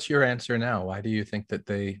what's your answer now? Why do you think that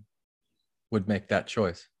they would make that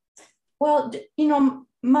choice? Well,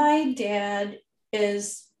 my dad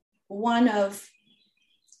is one of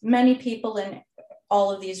many people in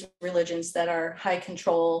all of these religions that are high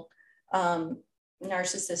control,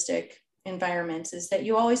 narcissistic environments, is that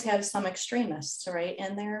you always have some extremists, right,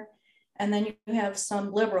 in there. And then you have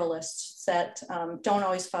some liberalists that don't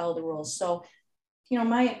always follow the rules. So,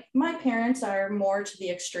 my parents are more to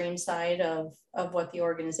the extreme side of, what the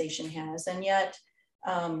organization has. And yet,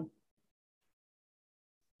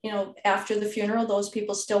 after the funeral, those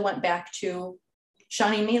people still went back to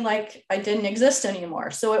shunning me like I didn't exist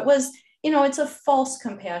anymore. So it was, it's a false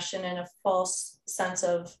compassion and a false sense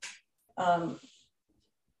of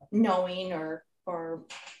knowing or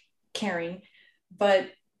caring, but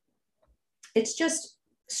it's just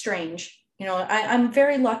strange. I'm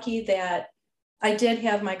very lucky that I did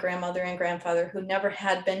have my grandmother and grandfather who never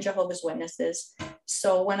had been Jehovah's Witnesses.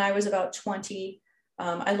 So when I was about 20,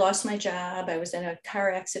 I lost my job. I was in a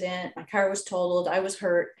car accident. My car was totaled. I was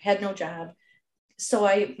hurt, had no job. So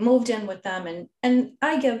I moved in with them, and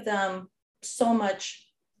I give them so much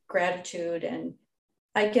gratitude, and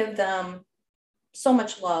I give them so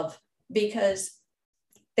much love because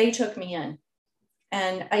they took me in.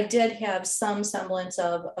 And I did have some semblance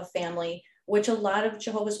of a family, which a lot of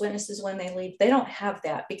Jehovah's Witnesses, when they leave, they don't have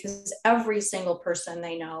that, because every single person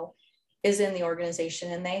they know is in the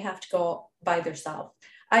organization and they have to go by themselves.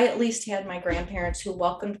 I at least had my grandparents who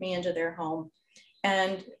welcomed me into their home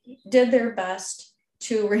and did their best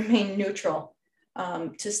to remain neutral,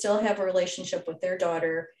 to still have a relationship with their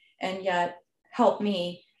daughter, and yet help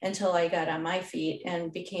me until I got on my feet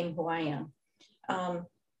and became who I am.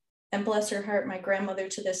 And bless her heart, my grandmother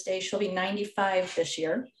to this day, she'll be 95 this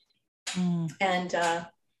year. And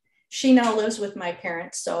she now lives with my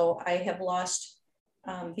parents. So I have lost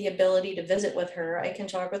the ability to visit with her. I can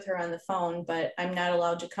talk with her on the phone, but I'm not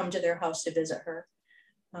allowed to come to their house to visit her.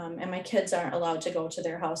 And my kids aren't allowed to go to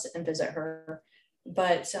their house and visit her.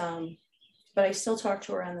 But I still talk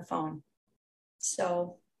to her on the phone.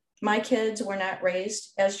 So my kids were not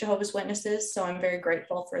raised as Jehovah's Witnesses, so I'm very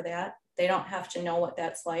grateful for that. They don't have to know what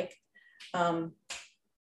that's like.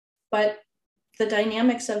 But the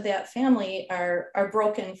dynamics of that family are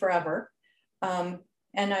broken forever. And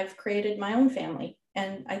I've created my own family.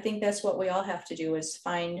 And I think that's what we all have to do, is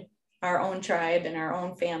find our own tribe and our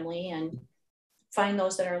own family, and find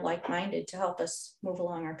those that are like-minded to help us move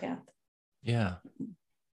along our path. Yeah.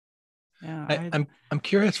 Yeah. I'm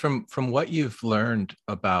curious from what you've learned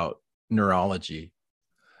about neurology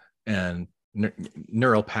and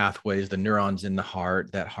neural pathways, the neurons in the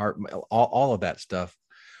heart, all of that stuff.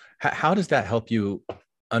 How does that help you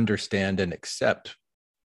understand and accept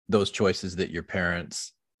those choices that your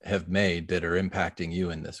parents have made that are impacting you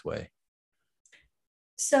in this way?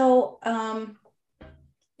 So,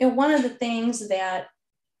 one of the things that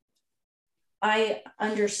I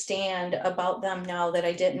understand about them now that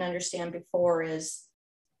I didn't understand before is,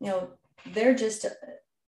 they're just,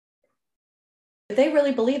 they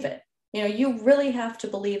really believe it. You really have to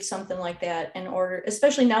believe something like that in order,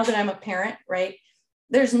 especially now that I'm a parent, right?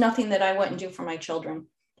 There's nothing that I wouldn't do for my children.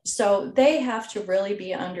 So they have to really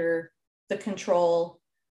be under the control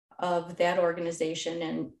of that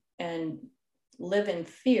organization and live in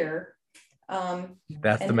fear.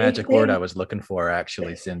 That's the magic word I was looking for,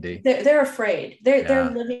 actually, Cindy. They're afraid. They're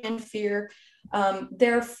living in fear.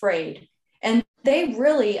 They're afraid. And they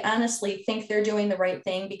really honestly think they're doing the right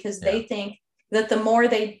thing, because they think that the more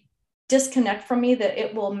they disconnect from me, that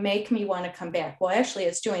it will make me want to come back. Well, actually,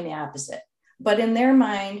 it's doing the opposite. But in their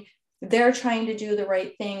mind, they're trying to do the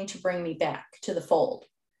right thing to bring me back to the fold.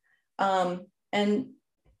 And,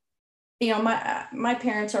 my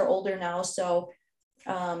parents are older now, so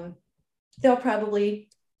they'll probably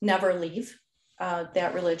never leave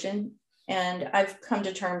that religion. And I've come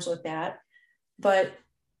to terms with that. But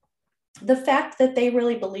the fact that they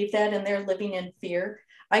really believe that and they're living in fear,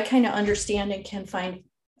 I kind of understand and can find,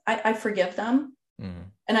 I forgive them.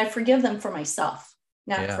 And I forgive them for myself,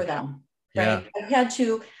 not for them. Right. I've had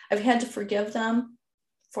to forgive them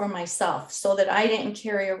for myself, so that I didn't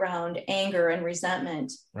carry around anger and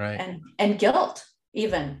resentment, and guilt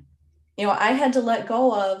even. I had to let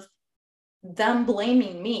go of them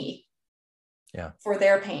blaming me for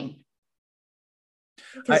their pain.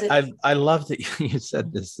 I love that you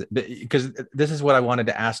said this, because this is what I wanted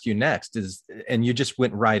to ask you next, and you just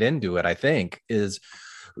went right into it, I think, is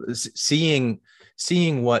seeing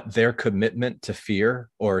what their commitment to fear,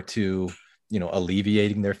 or to,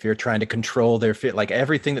 alleviating their fear, trying to control their fear, like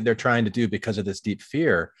everything that they're trying to do because of this deep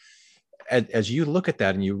fear. As you look at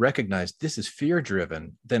that and you recognize this is fear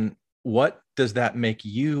driven, then what does that make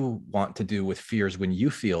you want to do with fears when you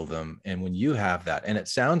feel them and when you have that? And it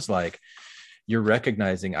sounds like you're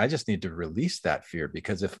recognizing, I just need to release that fear,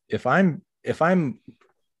 because if I'm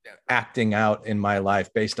acting out in my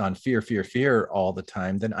life based on fear all the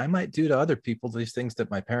time, then I might do to other people these things that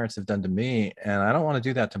my parents have done to me. And I don't want to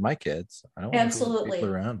do that to my kids. I don't want to do to people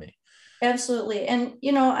around me. Absolutely. And,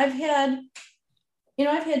 I've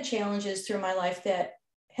had challenges through my life that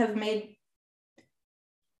have made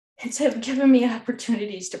have given me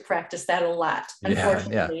opportunities to practice that a lot,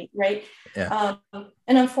 unfortunately, right? Yeah.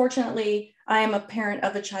 And unfortunately, I am a parent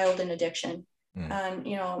of a child in addiction. Mm.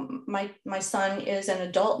 You know, my son is an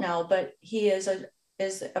adult now, but he is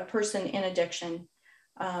a person in addiction.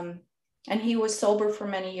 And he was sober for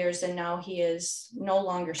many years, and now he is no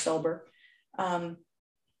longer sober. And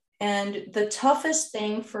the toughest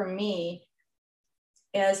thing for me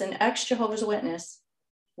as an ex-Jehovah's Witness,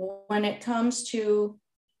 when it comes to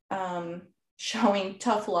showing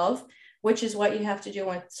tough love, which is what you have to do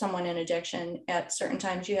with someone in addiction at certain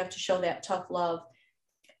times, you have to show that tough love,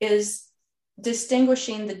 is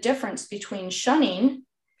distinguishing the difference between shunning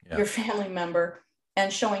your family member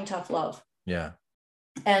and showing tough love. Yeah.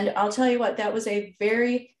 And I'll tell you what, that was a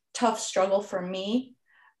very tough struggle for me,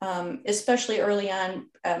 especially early on.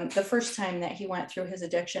 The first time that he went through his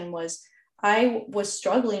addiction I was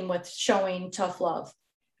struggling with showing tough love,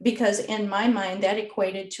 because in my mind that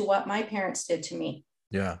equated to what my parents did to me.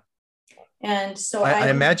 Yeah. And so I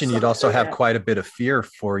imagine you'd also have quite a bit of fear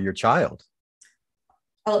for your child.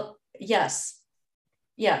 Oh, yes.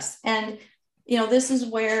 And, you know, this is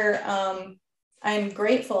where I'm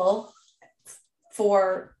grateful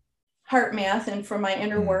for HeartMath and for my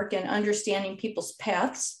inner work and understanding people's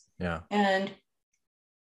paths. Yeah. And,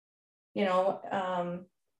 you know,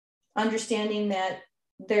 understanding that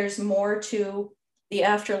there's more to the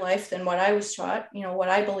afterlife than what I was taught, you know, what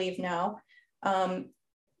I believe now.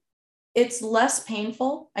 It's less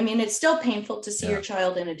painful. I mean, it's still painful to see your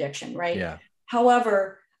child in addiction, right? Yeah.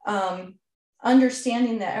 However,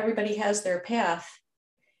 understanding that everybody has their path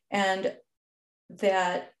and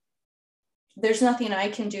that there's nothing I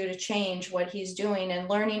can do to change what he's doing, and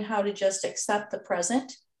learning how to just accept the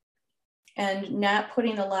present and not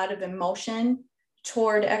putting a lot of emotion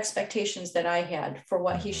toward expectations that I had for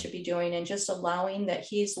what he should be doing, and just allowing that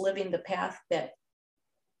he's living the path that,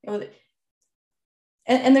 you know,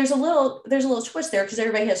 and there's a little twist there, because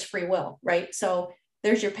everybody has free will, right? So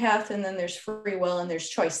there's your path, and then there's free will, and there's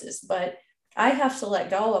choices. But I have to let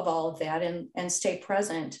go of all of that and stay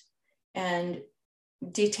present and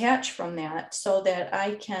detach from that, so that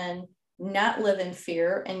I can not live in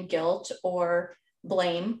fear and guilt or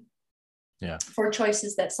blame for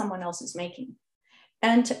choices that someone else is making,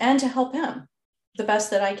 and to help him the best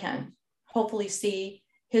that I can, hopefully see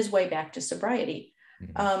his way back to sobriety.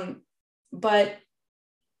 But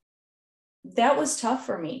that was tough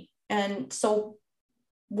for me. And so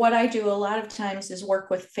what I do a lot of times is work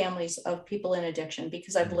with families of people in addiction,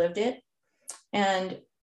 because I've lived it and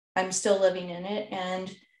I'm still living in it,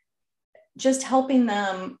 and just helping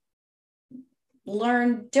them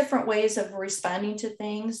learn different ways of responding to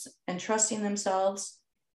things and trusting themselves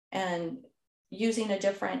and using a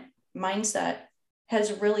different mindset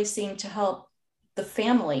has really seemed to help the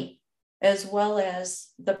family as well as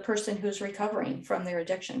the person who's recovering from their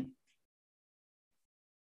addiction.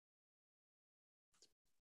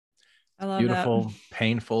 I love Beautiful, that.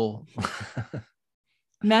 painful,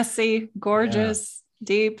 messy, gorgeous,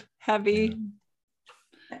 deep, heavy.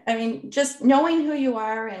 I mean, just knowing who you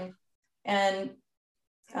are and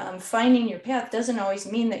finding your path doesn't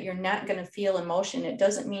always mean that you're not going to feel emotion. It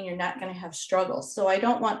doesn't mean you're not going to have struggles. So I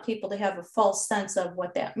don't want people to have a false sense of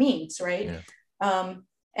what that means, right? And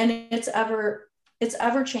it's ever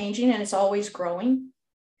changing, and it's always growing.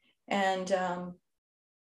 And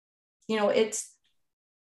you know, it's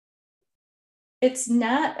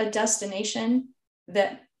not a destination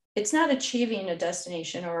it's not achieving a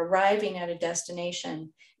destination or arriving at a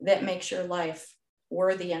destination that makes your life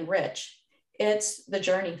worthy and rich. It's the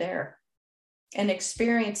journey there and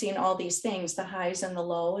experiencing all these things, the highs and the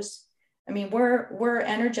lows. I mean, we're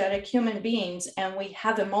energetic human beings, and we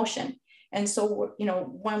have emotion. And so, you know,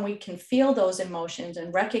 when we can feel those emotions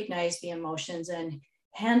and recognize the emotions and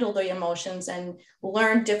handle the emotions and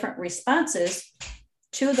learn different responses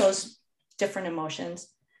to those different emotions,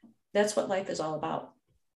 that's what life is all about.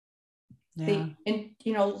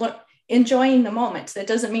 Enjoying the moments. That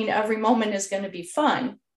doesn't mean every moment is going to be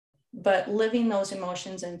fun, but living those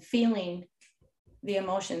emotions and feeling the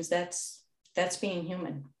emotions, that's being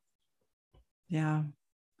human. Yeah.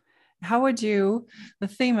 How would you, the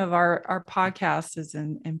theme of our podcast is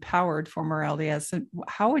empowered former LDS.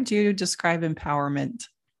 How would you describe empowerment?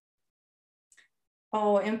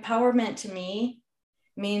 Oh, empowerment to me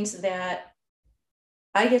means that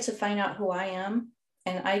I get to find out who I am,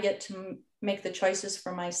 and I get to make the choices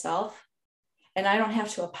for myself. And I don't have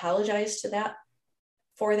to apologize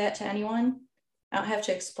for that to anyone. I don't have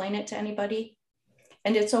to explain it to anybody.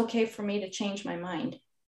 And it's okay for me to change my mind,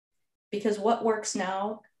 because what works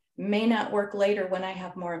now may not work later when I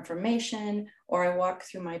have more information or I walk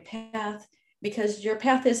through my path. because your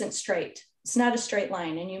path isn't straight. It's not a straight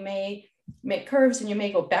line, and you may make curves, and you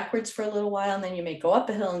may go backwards for a little while, and then you may go up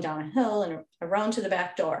a hill and down a hill and around to the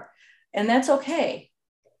back door. And that's okay,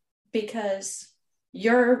 because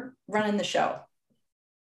you're running the show.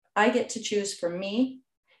 I get to choose for me.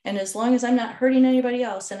 And as long as I'm not hurting anybody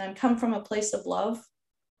else and I'm come from a place of love,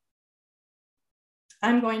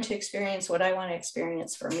 I'm going to experience what I want to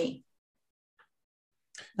experience for me.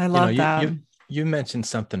 I love that. You mentioned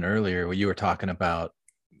something earlier where you were talking about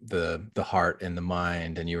the heart and the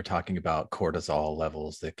mind, and you were talking about cortisol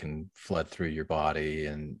levels that can flood through your body.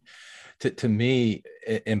 And to me,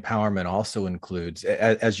 empowerment also includes,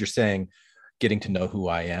 as you're saying, getting to know who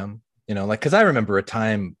I am, because I remember a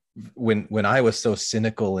time when I was so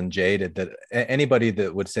cynical and jaded that anybody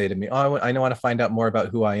that would say to me, "Oh, I want to find out more about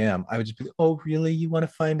who I am," I would just be, "Oh, really? You want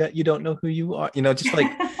to find out? You don't know who you are?" Just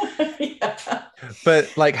like, yeah.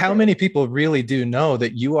 But like, how many people really do know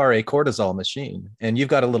that you are a cortisol machine, and you've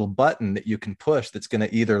got a little button that you can push that's going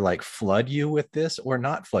to either like flood you with this or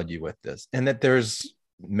not flood you with this, and that there's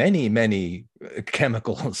many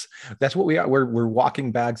chemicals. That's what we are. We're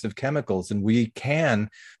walking bags of chemicals, and we can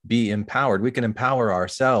be empowered. We can empower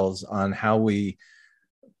ourselves on how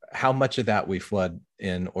much of that we flood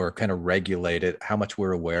in, or kind of regulate it, how much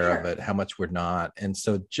we're aware of it, how much we're not. And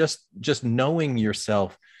so just knowing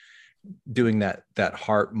yourself, doing that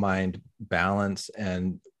heart mind balance,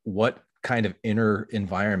 and what kind of inner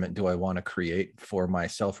environment do I want to create for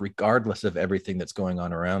myself, regardless of everything that's going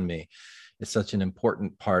on around me, is such an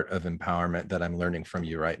important part of empowerment that I'm learning from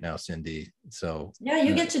you right now, Cindy. So yeah,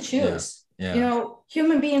 you get to choose. Yeah.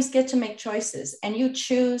 Human beings get to make choices, and you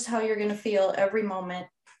choose how you're going to feel every moment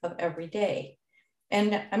of every day.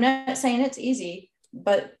 And I'm not saying it's easy,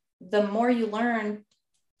 but the more you learn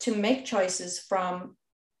to make choices from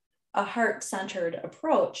a heart-centered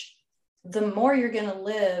approach, the more you're going to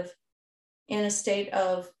live in a state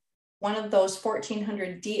of one of those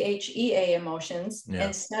 1400 DHEA emotions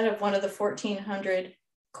instead of one of the 1400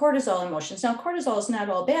 cortisol emotions. Now, cortisol is not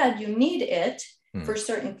all bad. You need it for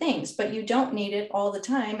certain things, but you don't need it all the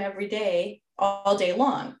time, every day, all day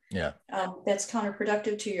long. Yeah. That's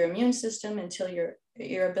counterproductive to your immune system until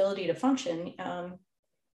your ability to function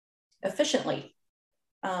efficiently.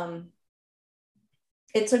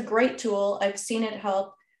 It's a great tool. I've seen it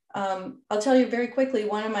help. I'll tell you very quickly,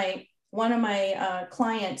 one of my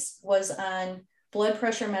clients was on blood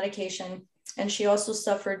pressure medication, and she also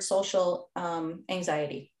suffered social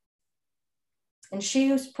anxiety. And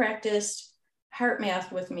she practiced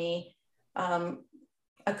HeartMath with me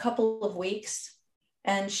a couple of weeks,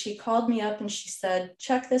 and she called me up and she said,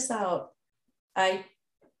 "Check this out. I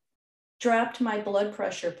dropped my blood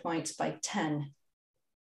pressure points by 10.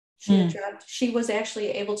 She was actually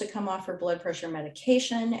able to come off her blood pressure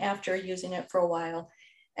medication after using it for a while.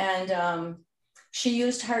 And she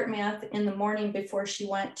used HeartMath in the morning before she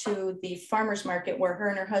went to the farmer's market where her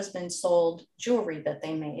and her husband sold jewelry that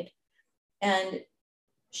they made. And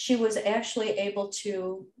she was actually able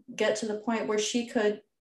to get to the point where she could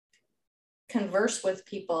converse with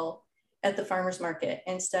people at the farmer's market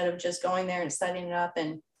instead of just going there and setting it up.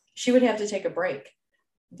 And she would have to take a break.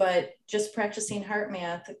 But just practicing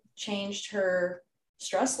HeartMath changed her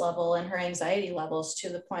stress level and her anxiety levels to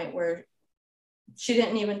the point where she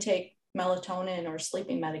didn't even take melatonin or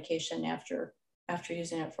sleeping medication after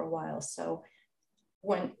using it for a while. So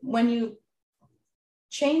when you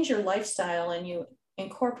change your lifestyle and you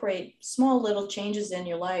incorporate small little changes in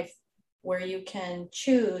your life where you can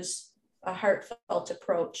choose a heartfelt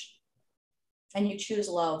approach and you choose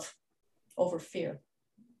love over fear,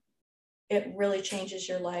 it really changes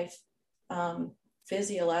your life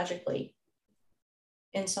physiologically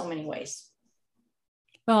in so many ways.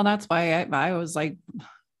 Well, that's why I was like,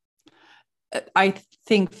 I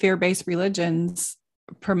think fear-based religions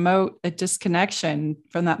promote a disconnection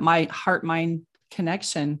from that heart-mind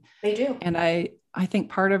connection. They do. And I think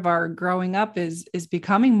part of our growing up is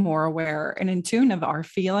becoming more aware and in tune of our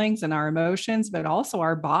feelings and our emotions, but also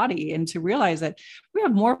our body, and to realize that we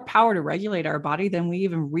have more power to regulate our body than we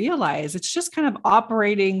even realize. It's just kind of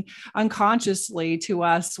operating unconsciously to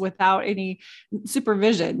us without any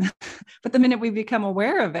supervision. But the minute we become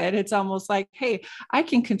aware of it, it's almost like, hey, I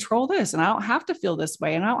can control this, and I don't have to feel this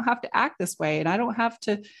way, and I don't have to act this way, and I don't have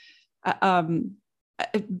to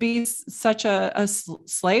be such a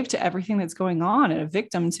slave to everything that's going on and a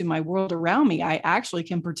victim to my world around me. I actually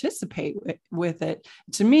can participate with it.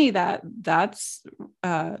 To me, that's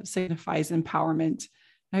signifies empowerment.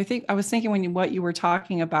 And I was thinking what you were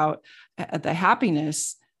talking about, the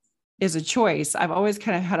happiness is a choice. I've always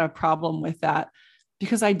kind of had a problem with that,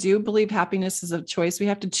 because I do believe happiness is a choice. We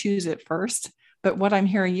have to choose it first. But what I'm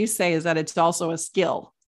hearing you say is that it's also a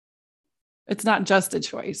skill. It's not just a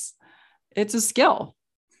choice. It's a skill.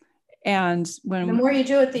 And when the more you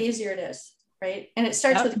do it, the easier it is, right? And it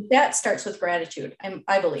starts with gratitude,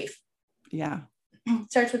 I believe. Yeah. It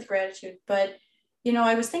starts with gratitude. But,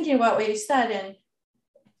 I was thinking about what you said, and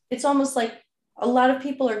it's almost like a lot of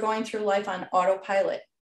people are going through life on autopilot.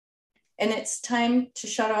 And it's time to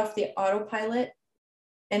shut off the autopilot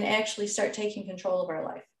and actually start taking control of our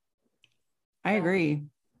life. I agree.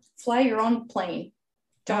 Fly your own plane.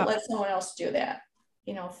 Don't let someone else do that.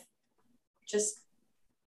 Just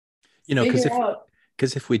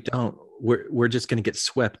because if we don't, we're just going to get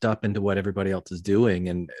swept up into what everybody else is doing.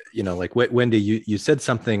 And like Wendy, you said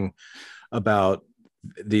something about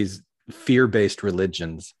these fear-based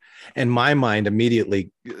religions, and my mind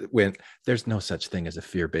immediately went, there's no such thing as a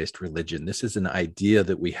fear-based religion. This is an idea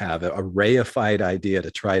that we have, a reified idea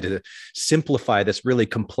to try to simplify this really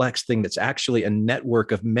complex thing that's actually a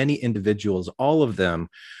network of many individuals. All of them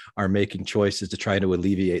are making choices to try to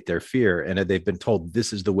alleviate their fear, and they've been told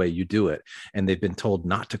this is the way you do it, and they've been told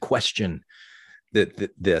not to question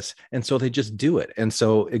this, and so they just do it. And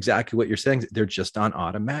so exactly what you're saying, they're just on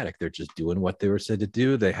automatic. They're just doing what they were said to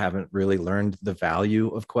do. They haven't really learned the value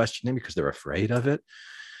of questioning because they're afraid of it.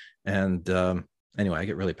 And anyway, I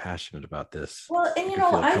get really passionate about this. Well, and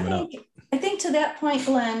I think to that point,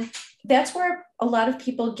 Glenn, that's where a lot of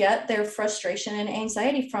people get their frustration and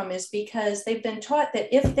anxiety from, is because they've been taught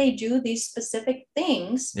that if they do these specific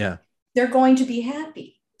things, they're going to be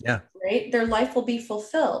happy. Yeah. Right. Their life will be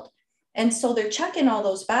fulfilled. And so they're checking all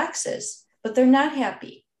those boxes, but they're not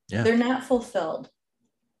happy. Yeah. They're not fulfilled.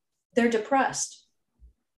 They're depressed.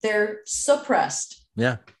 They're suppressed.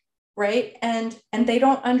 Yeah. Right. And they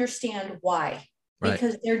don't understand why,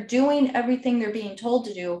 because they're doing everything they're being told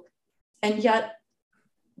to do, and yet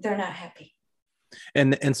they're not happy.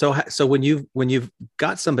 And so when you've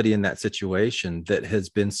got somebody in that situation that has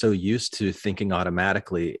been so used to thinking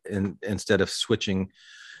automatically, and instead of switching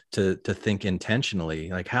to think intentionally,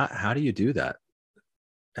 like how do you do that?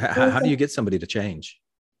 How do you get somebody to change?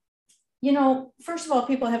 First of all,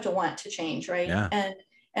 people have to want to change, right? Yeah.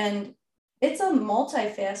 And it's a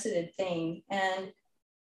multifaceted thing. And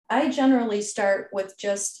I generally start with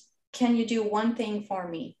just, can you do one thing for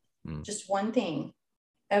me? Just one thing.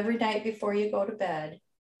 Every night before you go to bed,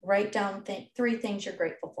 write down 3 things you're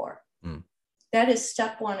grateful for. That is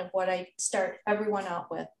step 1 of what I start everyone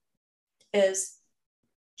out with, is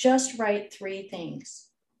just write 3 things.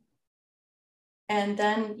 And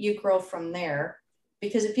then you grow from there.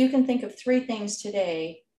 Because if you can think of 3 things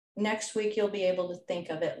today, next week you'll be able to think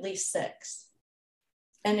of at least 6.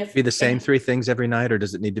 And if be the same 3 things every night, or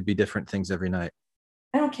does it need to be different things every night?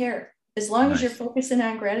 I don't care. As long as you're focusing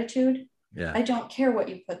on gratitude, I don't care what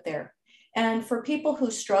you put there. And for people who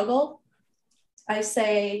struggle, I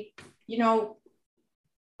say,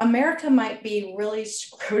 America might be really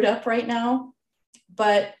screwed up right now,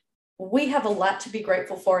 but we have a lot to be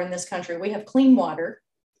grateful for in this country. We have clean water.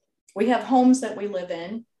 We have homes that we live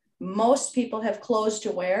in. Most people have clothes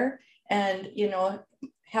to wear and,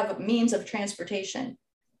 have a means of transportation.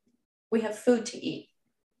 We have food to eat.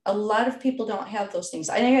 A lot of people don't have those things.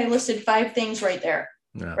 I think I listed 5 things right there,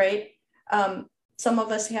 right? Some of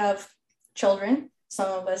us have children. Some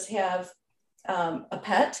of us have a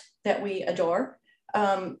pet that we adore.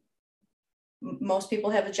 Most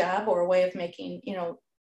people have a job or a way of making,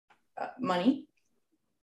 money.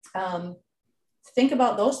 Think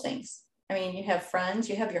about those things. I mean, you have friends,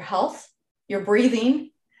 you have your health, your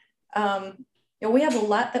breathing. We have a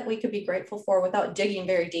lot that we could be grateful for without digging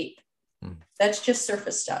very deep. That's just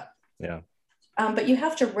surface stuff. Yeah. But you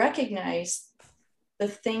have to recognize the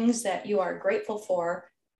things that you are grateful for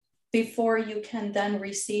before you can then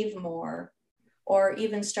receive more or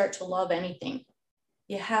even start to love anything.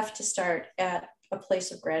 You have to start at a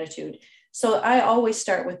place of gratitude. So I always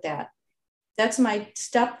start with that. That's my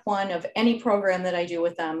step 1 of any program that I do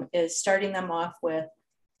with them, is starting them off with,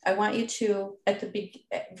 I want you to, at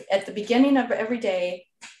the beginning of every day,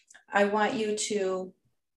 I want you to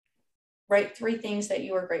write 3 things that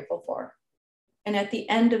you are grateful for. And at the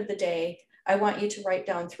end of the day, I want you to write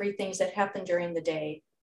down 3 things that happened during the day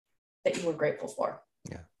that you were grateful for.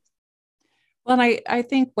 Yeah. Well, and I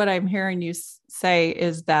think what I'm hearing you say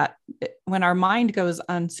is that when our mind goes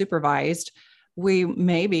unsupervised, we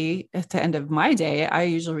maybe at the end of my day, I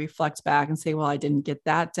usually reflect back and say, well, I didn't get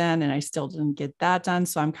that done and I still didn't get that done.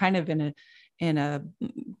 So I'm kind of in a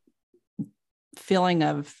feeling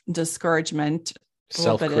of discouragement,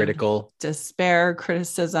 self-critical, despair,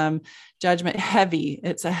 criticism, judgment, heavy.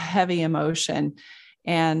 It's a heavy emotion.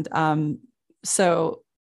 And so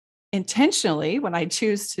intentionally, when I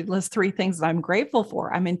choose to list 3 things that I'm grateful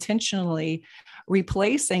for, I'm intentionally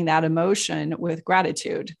replacing that emotion with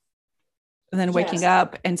gratitude. And then waking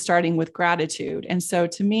up and starting with gratitude. And so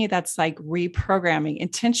to me, that's like reprogramming,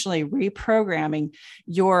 intentionally reprogramming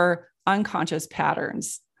your unconscious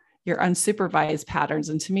patterns, your unsupervised patterns.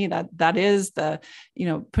 And to me, that is the,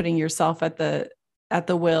 putting yourself at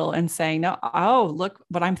the wheel and saying, no, oh, look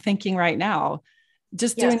what I'm thinking right now.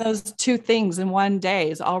 Just doing those 2 things in one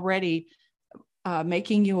day is already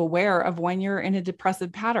making you aware of when you're in a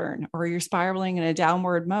depressive pattern or you're spiraling in a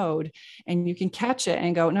downward mode, and you can catch it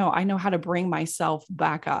and go, no, I know how to bring myself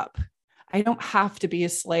back up. I don't have to be a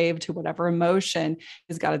slave to whatever emotion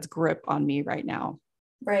has got its grip on me right now.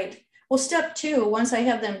 Right. Well, step 2, once I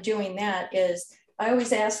have them doing that, is I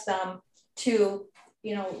always ask them to,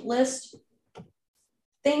 list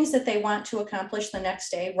things that they want to accomplish the next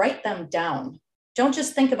day, write them down. Don't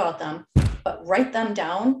just think about them, but write them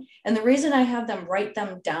down. And the reason I have them write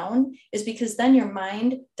them down is because then your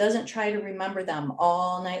mind doesn't try to remember them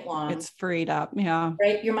all night long. It's freed up. Yeah.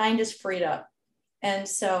 Right. Your mind is freed up. And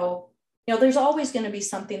so, there's always going to be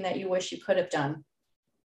something that you wish you could have done,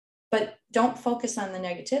 but don't focus on the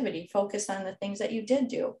negativity. Focus on the things that you did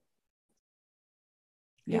do.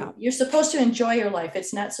 Yeah. You're supposed to enjoy your life.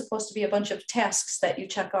 It's not supposed to be a bunch of tasks that you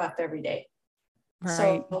check off every day. Right.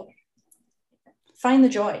 So find the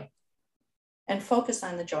joy and focus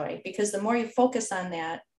on the joy, because the more you focus on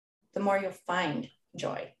that, the more you'll find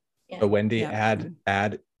joy. So Wendy, add,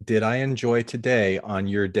 did I enjoy today on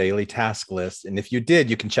your daily task list? And if you did,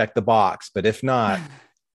 you can check the box, but if not,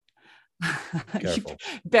 careful.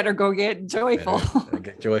 Better go get joyful. Better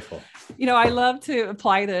get joyful. I love to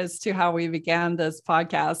apply this to how we began this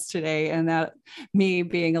podcast today, and that me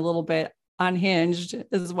being a little bit unhinged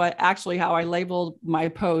is how I labeled my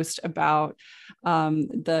post about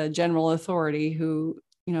the general authority who,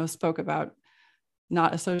 spoke about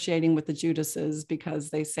not associating with the Judases because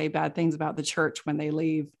they say bad things about the church when they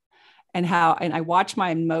leave, and I watch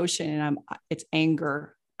my emotion, and it's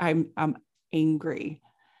anger. I'm angry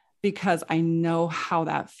because I know how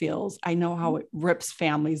that feels. I know how it rips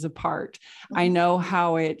families apart. I know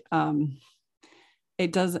how it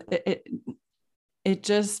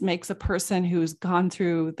just makes a person who's gone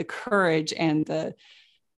through the courage and the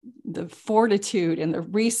fortitude and the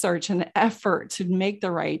research and the effort to make the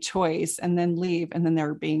right choice and then leave, and then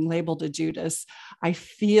they're being labeled a Judas. I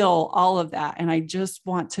feel all of that, and I just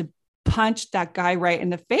want to punch that guy right in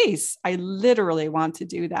the face. I literally want to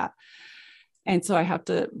do that. And so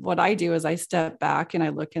what I do is I step back and I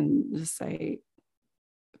look and just say,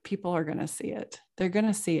 people are going to see it. They're going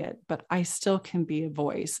to see it, but I still can be a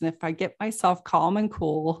voice. And if I get myself calm and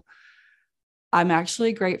cool, I'm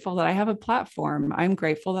actually grateful that I have a platform. I'm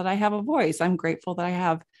grateful that I have a voice. I'm grateful that I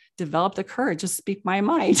have developed the courage to speak my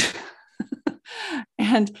mind.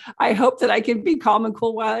 And I hope that I can be calm and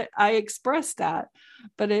cool while I express that.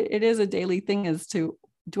 But it is a daily thing as to,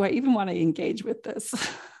 do I even want to engage with this?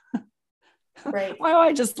 Right. Why don't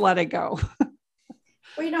I just let it go?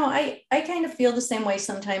 Well, I kind of feel the same way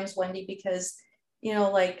sometimes, Wendy, because,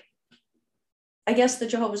 I guess the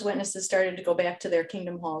Jehovah's Witnesses started to go back to their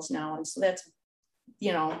kingdom halls now. And so that's,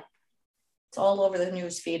 it's all over the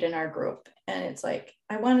news feed in our group. And it's like,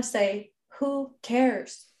 I want to say, who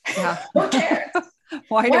cares? Yeah. Who cares?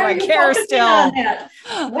 Why do I care still?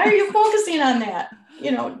 Why are you focusing on that?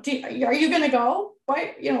 Are you going to go?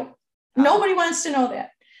 Why, nobody wants to know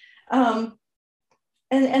that.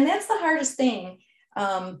 And that's the hardest thing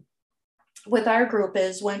with our group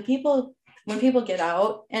is when people get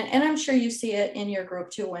out, and I'm sure you see it in your group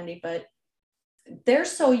too, Wendy, but they're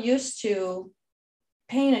so used to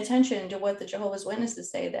paying attention to what the Jehovah's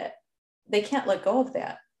Witnesses say that they can't let go of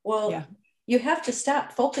that. Well, you have to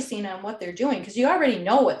stop focusing on what they're doing, because you already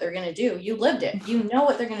know what they're going to do. You lived it. You know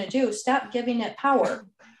what they're going to do. Stop giving it power,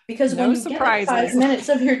 because when you get 5 minutes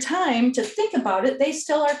of your time to think about it, they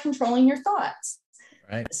still are controlling your thoughts.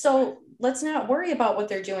 Right. So let's not worry about what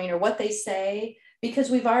they're doing or what they say, because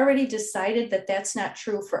we've already decided that that's not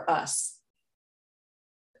true for us,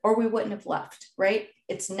 or we wouldn't have left, right?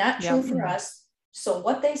 It's not true for us. So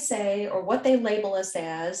what they say or what they label us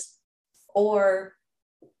as, or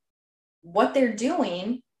what they're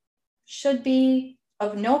doing, should be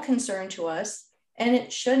of no concern to us, and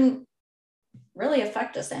it shouldn't really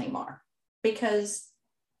affect us anymore, because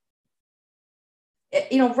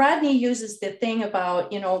Rodney uses the thing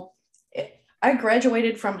about, I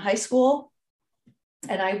graduated from high school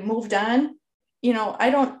and I moved on. I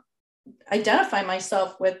don't identify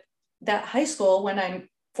myself with that high school when I'm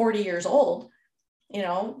 40 years old. You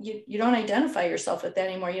don't identify yourself with that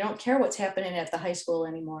anymore. You don't care what's happening at the high school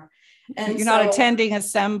anymore. And you're not attending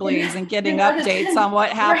assemblies and getting updates on what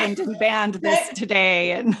happened in band this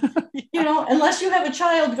today. And you know, unless you have a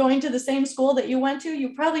child going to the same school that you went to,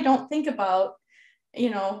 you probably don't think about, you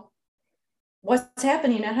know, what's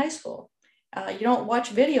happening at high school. You don't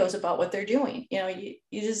watch videos about what they're doing. You know,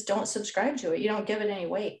 you just don't subscribe to it. You don't give it any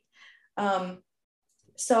weight.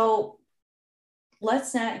 So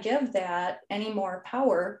let's not give that any more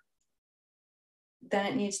power than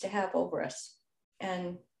it needs to have over us.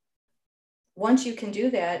 And once you can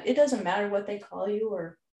do that, it doesn't matter what they call you.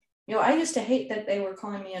 Or, you know, I used to hate that they were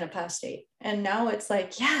calling me an apostate. And now it's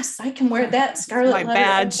like, yes, I can wear that scarlet letter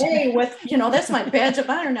badge. A with, you know, that's my badge of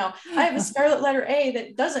honor now. I have a scarlet letter A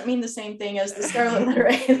that doesn't mean the same thing as the scarlet letter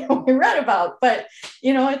A that we read about. But,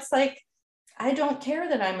 you know, it's like, I don't care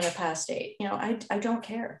that I'm an apostate. You know, I don't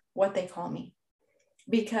care what they call me,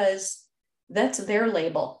 because that's their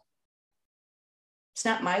label. It's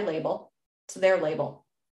not my label. It's their label.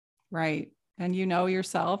 Right. And you know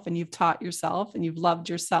yourself, and you've taught yourself, and you've loved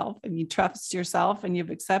yourself, and you trust yourself, and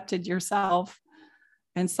you've accepted yourself.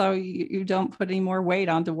 And so you don't put any more weight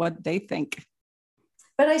onto what they think.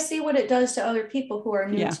 But I see what it does to other people who are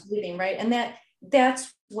new to leading, right? And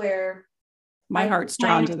that's where my heart's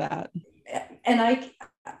drawn to that. And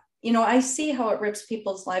I see how it rips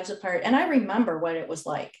people's lives apart. And I remember what it was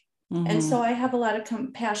like. Mm-hmm. And so I have a lot of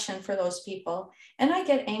compassion for those people. And I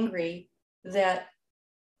get angry that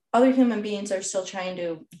other human beings are still trying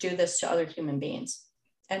to do this to other human beings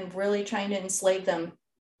and really trying to enslave them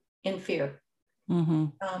in fear. Mm-hmm.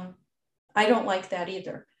 I don't like that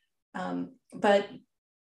either. But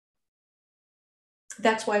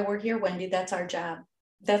that's why we're here, Wendy. That's our job.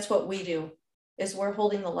 That's what we do, is we're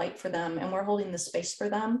holding the light for them, and we're holding the space for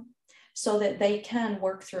them so that they can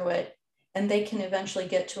work through it, and they can eventually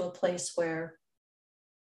get to a place where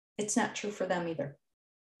it's not true for them either.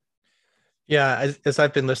 Yeah, as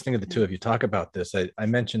I've been listening to the two of you talk about this, I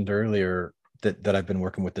mentioned earlier that I've been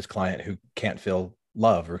working with this client who can't feel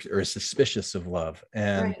love or is suspicious of love.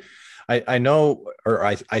 And right. I know, or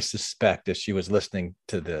I suspect, if she was listening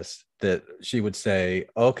to this, that she would say,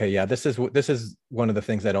 okay, yeah, this is one of the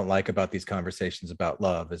things I don't like about these conversations about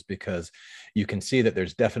love, is because you can see that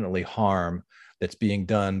there's definitely harm that's being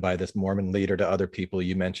done by this Mormon leader to other people.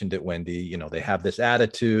 You mentioned it, Wendy. You know, they have this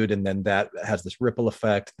attitude, and then that has this ripple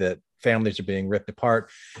effect that families are being ripped apart.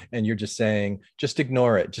 And you're just saying, just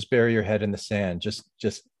ignore it. Just bury your head in the sand. Just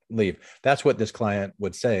leave. That's what this client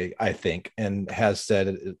would say, I think, and has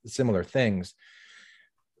said similar things.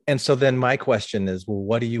 And so then my question is, well,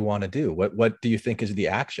 what do you want to do? What do you think is the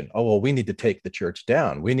action? Oh, well, we need to take the church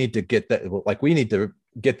down. We need to get that, like, we need to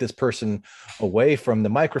get this person away from the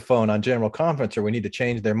microphone on General Conference, or we need to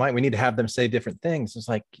change their mind. We need to have them say different things. It's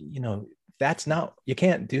like, you know, that's not, you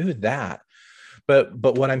can't do that. But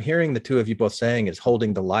what I'm hearing the two of you both saying is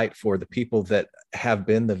holding the light for the people that have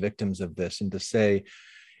been the victims of this, and to say,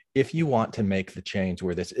 if you want to make the change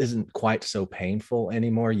where this isn't quite so painful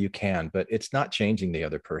anymore, you can, but it's not changing the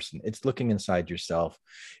other person. It's looking inside yourself.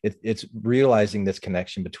 It's realizing this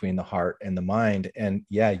connection between the heart and the mind. And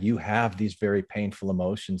yeah, you have these very painful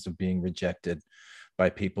emotions of being rejected by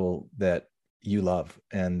people that you love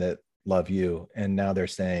and that love you. And now they're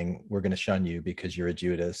saying, we're going to shun you because you're a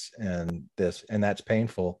Judas and this, and that's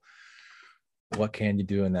painful. What can you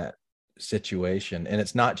do in that situation? And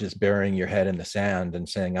it's not just burying your head in the sand and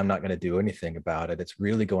saying, I'm not going to do anything about it. It's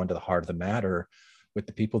really going to the heart of the matter with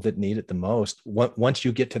the people that need it the most. Once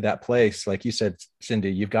you get to that place, like you said,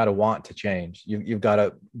 Cindy, you've got to want to change. You've got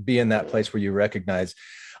to be in that place where you recognize,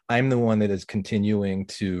 I'm the one that is continuing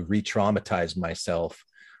to re-traumatize myself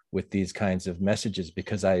with these kinds of messages,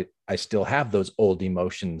 because I still have those old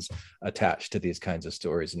emotions attached to these kinds of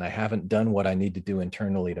stories. And I haven't done what I need to do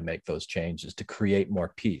internally to make those changes, to create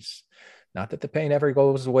more peace. Not that the pain ever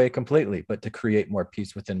goes away completely, but to create more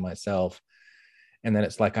peace within myself. And then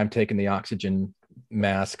it's like, I'm taking the oxygen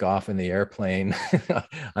mask off in the airplane.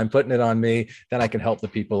 I'm putting it on me. Then I can help the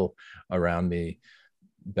people around me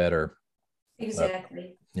better.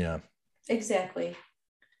 Exactly. Yeah. Exactly.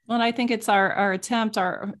 Well, and I think it's our attempt,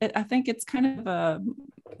 I think it's kind of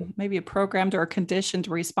maybe a programmed or a conditioned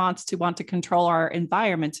response to want to control our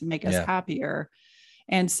environment to make us happier.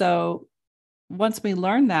 And so once we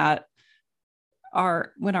learn that,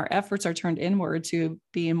 when our efforts are turned inward to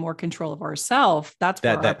be in more control of ourselves, that's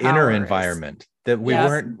where that inner environment that we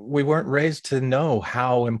weren't raised to know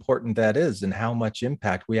how important that is and how much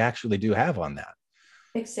impact we actually do have on that.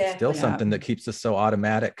 Exactly. Still something that keeps us so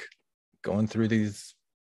automatic going through these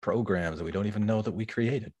programs that we don't even know that we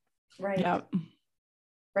created. Right. Yep.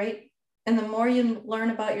 Right. And the more you learn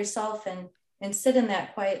about yourself and sit in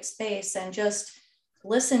that quiet space and just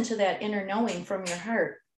listen to that inner knowing from your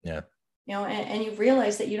heart. Yeah. and you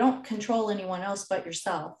realize that you don't control anyone else but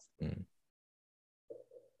yourself.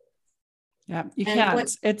 Yeah, you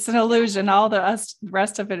can't. It's an illusion. All the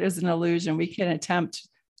rest of it is an illusion. We can attempt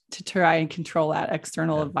to try and control that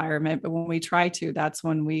external environment, but when we try to, that's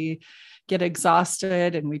when we get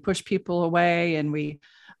exhausted and we push people away. And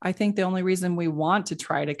I think the only reason we want to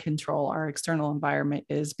try to control our external environment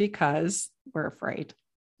is because we're afraid.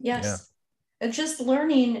 Yes. Yeah. It's just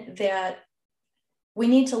learning that we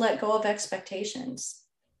need to let go of expectations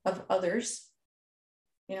of others,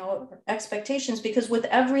 expectations, because with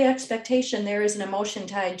every expectation, there is an emotion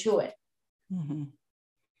tied to it. Mm-hmm.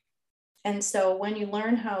 And so when you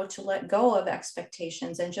learn how to let go of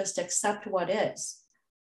expectations and just accept what is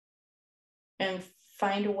and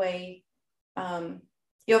find a way,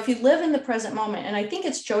 if you live in the present moment, and I think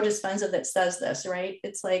it's Joe Dispenza that says this, right?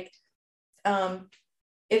 It's like,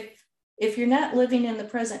 if you're not living in the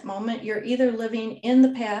present moment, you're either living in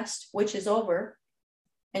the past, which is over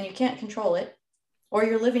and you can't control it, or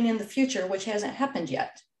you're living in the future, which hasn't happened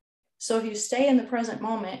yet. So if you stay in the present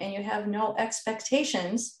moment and you have no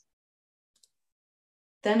expectations,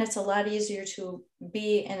 then it's a lot easier to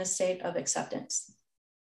be in a state of acceptance.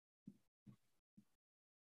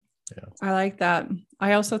 Yeah. I like that.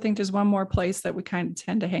 I also think there's one more place that we kind of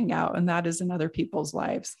tend to hang out, and that is in other people's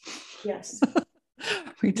lives. Yes.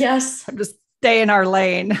 Yes. Just stay in our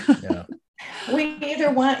lane. Yeah. We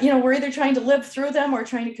either want, we're either trying to live through them or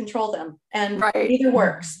trying to control them. And either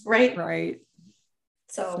works, right? Right.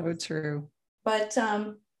 So true. But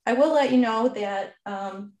I will let you know that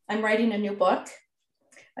I'm writing a new book.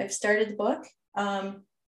 I've started the book.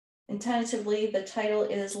 And tentatively, the title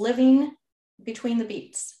is Living Between the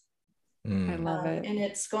Beats. I love it. And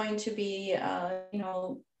it's going to be, a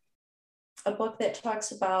book that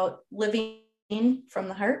talks about living from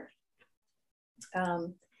the heart.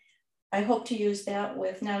 I hope to use that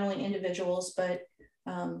with not only individuals, but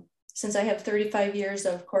since I have 35 years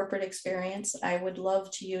of corporate experience, I would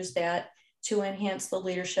love to use that to enhance the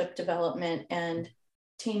leadership development and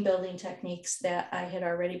team building techniques that I had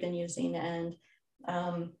already been using. And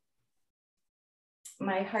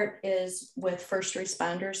my heart is with first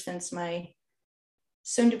responders, since my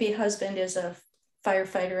soon-to-be husband is a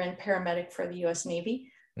firefighter and paramedic for the U.S.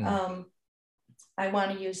 Navy. I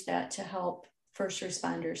want to use that to help first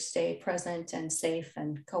responders stay present and safe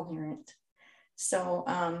and coherent. So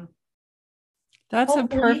that's a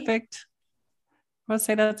perfect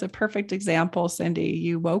example, Cindy.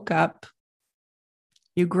 You woke up,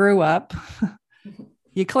 you grew up,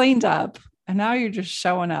 you cleaned up, and now you're just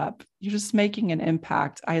showing up. You're just making an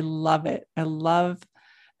impact. I love it. I love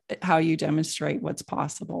how you demonstrate what's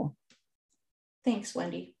possible. Thanks,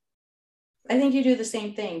 Wendy. I think you do the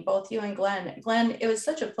same thing, both you and Glenn. Glenn, it was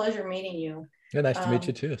such a pleasure meeting you. Yeah, nice to meet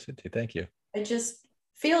you too, Cindy. Thank you. I just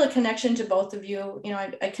feel a connection to both of you.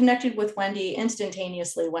 I connected with Wendy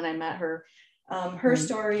instantaneously when I met her. Her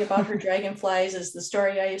story about her dragonflies is the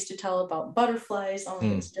story I used to tell about butterflies,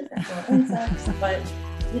 only it's different from insects. But,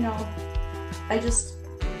 I just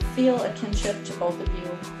feel a kinship to both of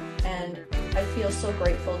you. And I feel so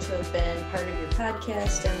grateful to have been part of your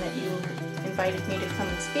podcast and that you invited me to come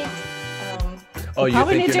and speak. You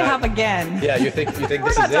probably need to have again. Yeah, you think this is it?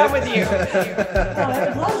 We're not done with you. I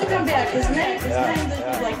would love to come back. As many as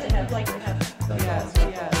you'd like to have. Yes.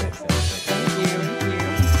 Thank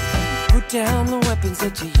you. Put down the weapons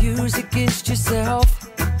that you use against yourself.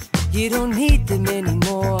 You don't need them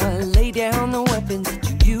anymore. Lay down the weapons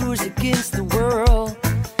that you use against the world.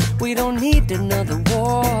 We don't need another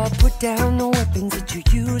war. Put down the weapons that you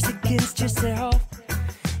use against yourself.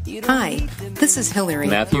 Hi, this is Hillary,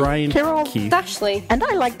 Matthew, Ryan, Carol, Keith, Ashley, and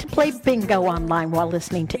I like to play bingo online while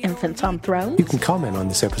listening to Infants on Thrones. You can comment on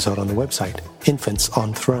this episode on the website,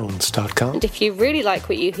 infantsonthrones.com. And if you really like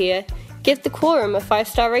what you hear, give the Quorum a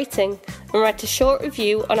 5-star rating and write a short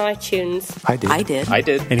review on iTunes. I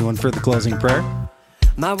did. Anyone for the closing prayer?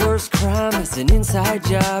 My worst crime is an inside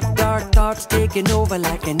job. Dark thoughts taking over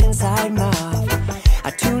like an inside mob.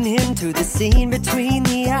 I tune into the scene between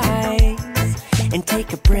the eyes and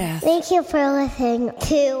take a breath. Thank you for listening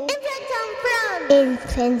to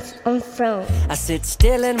Infants on Thrones. I sit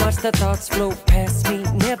still and watch the thoughts float past me.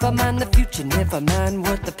 Never mind the future, never mind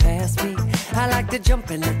what the past be. I like to jump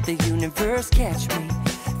and let the universe catch me.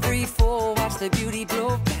 Free fall, watch the beauty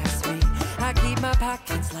blow past me. I keep my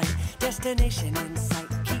pockets light, destination in sight.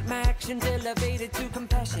 Keep my actions elevated to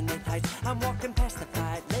compassionate heights. I'm walking past the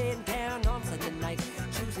fight, laying down on Sunday night.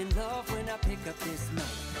 Choosing love when I pick up this mic.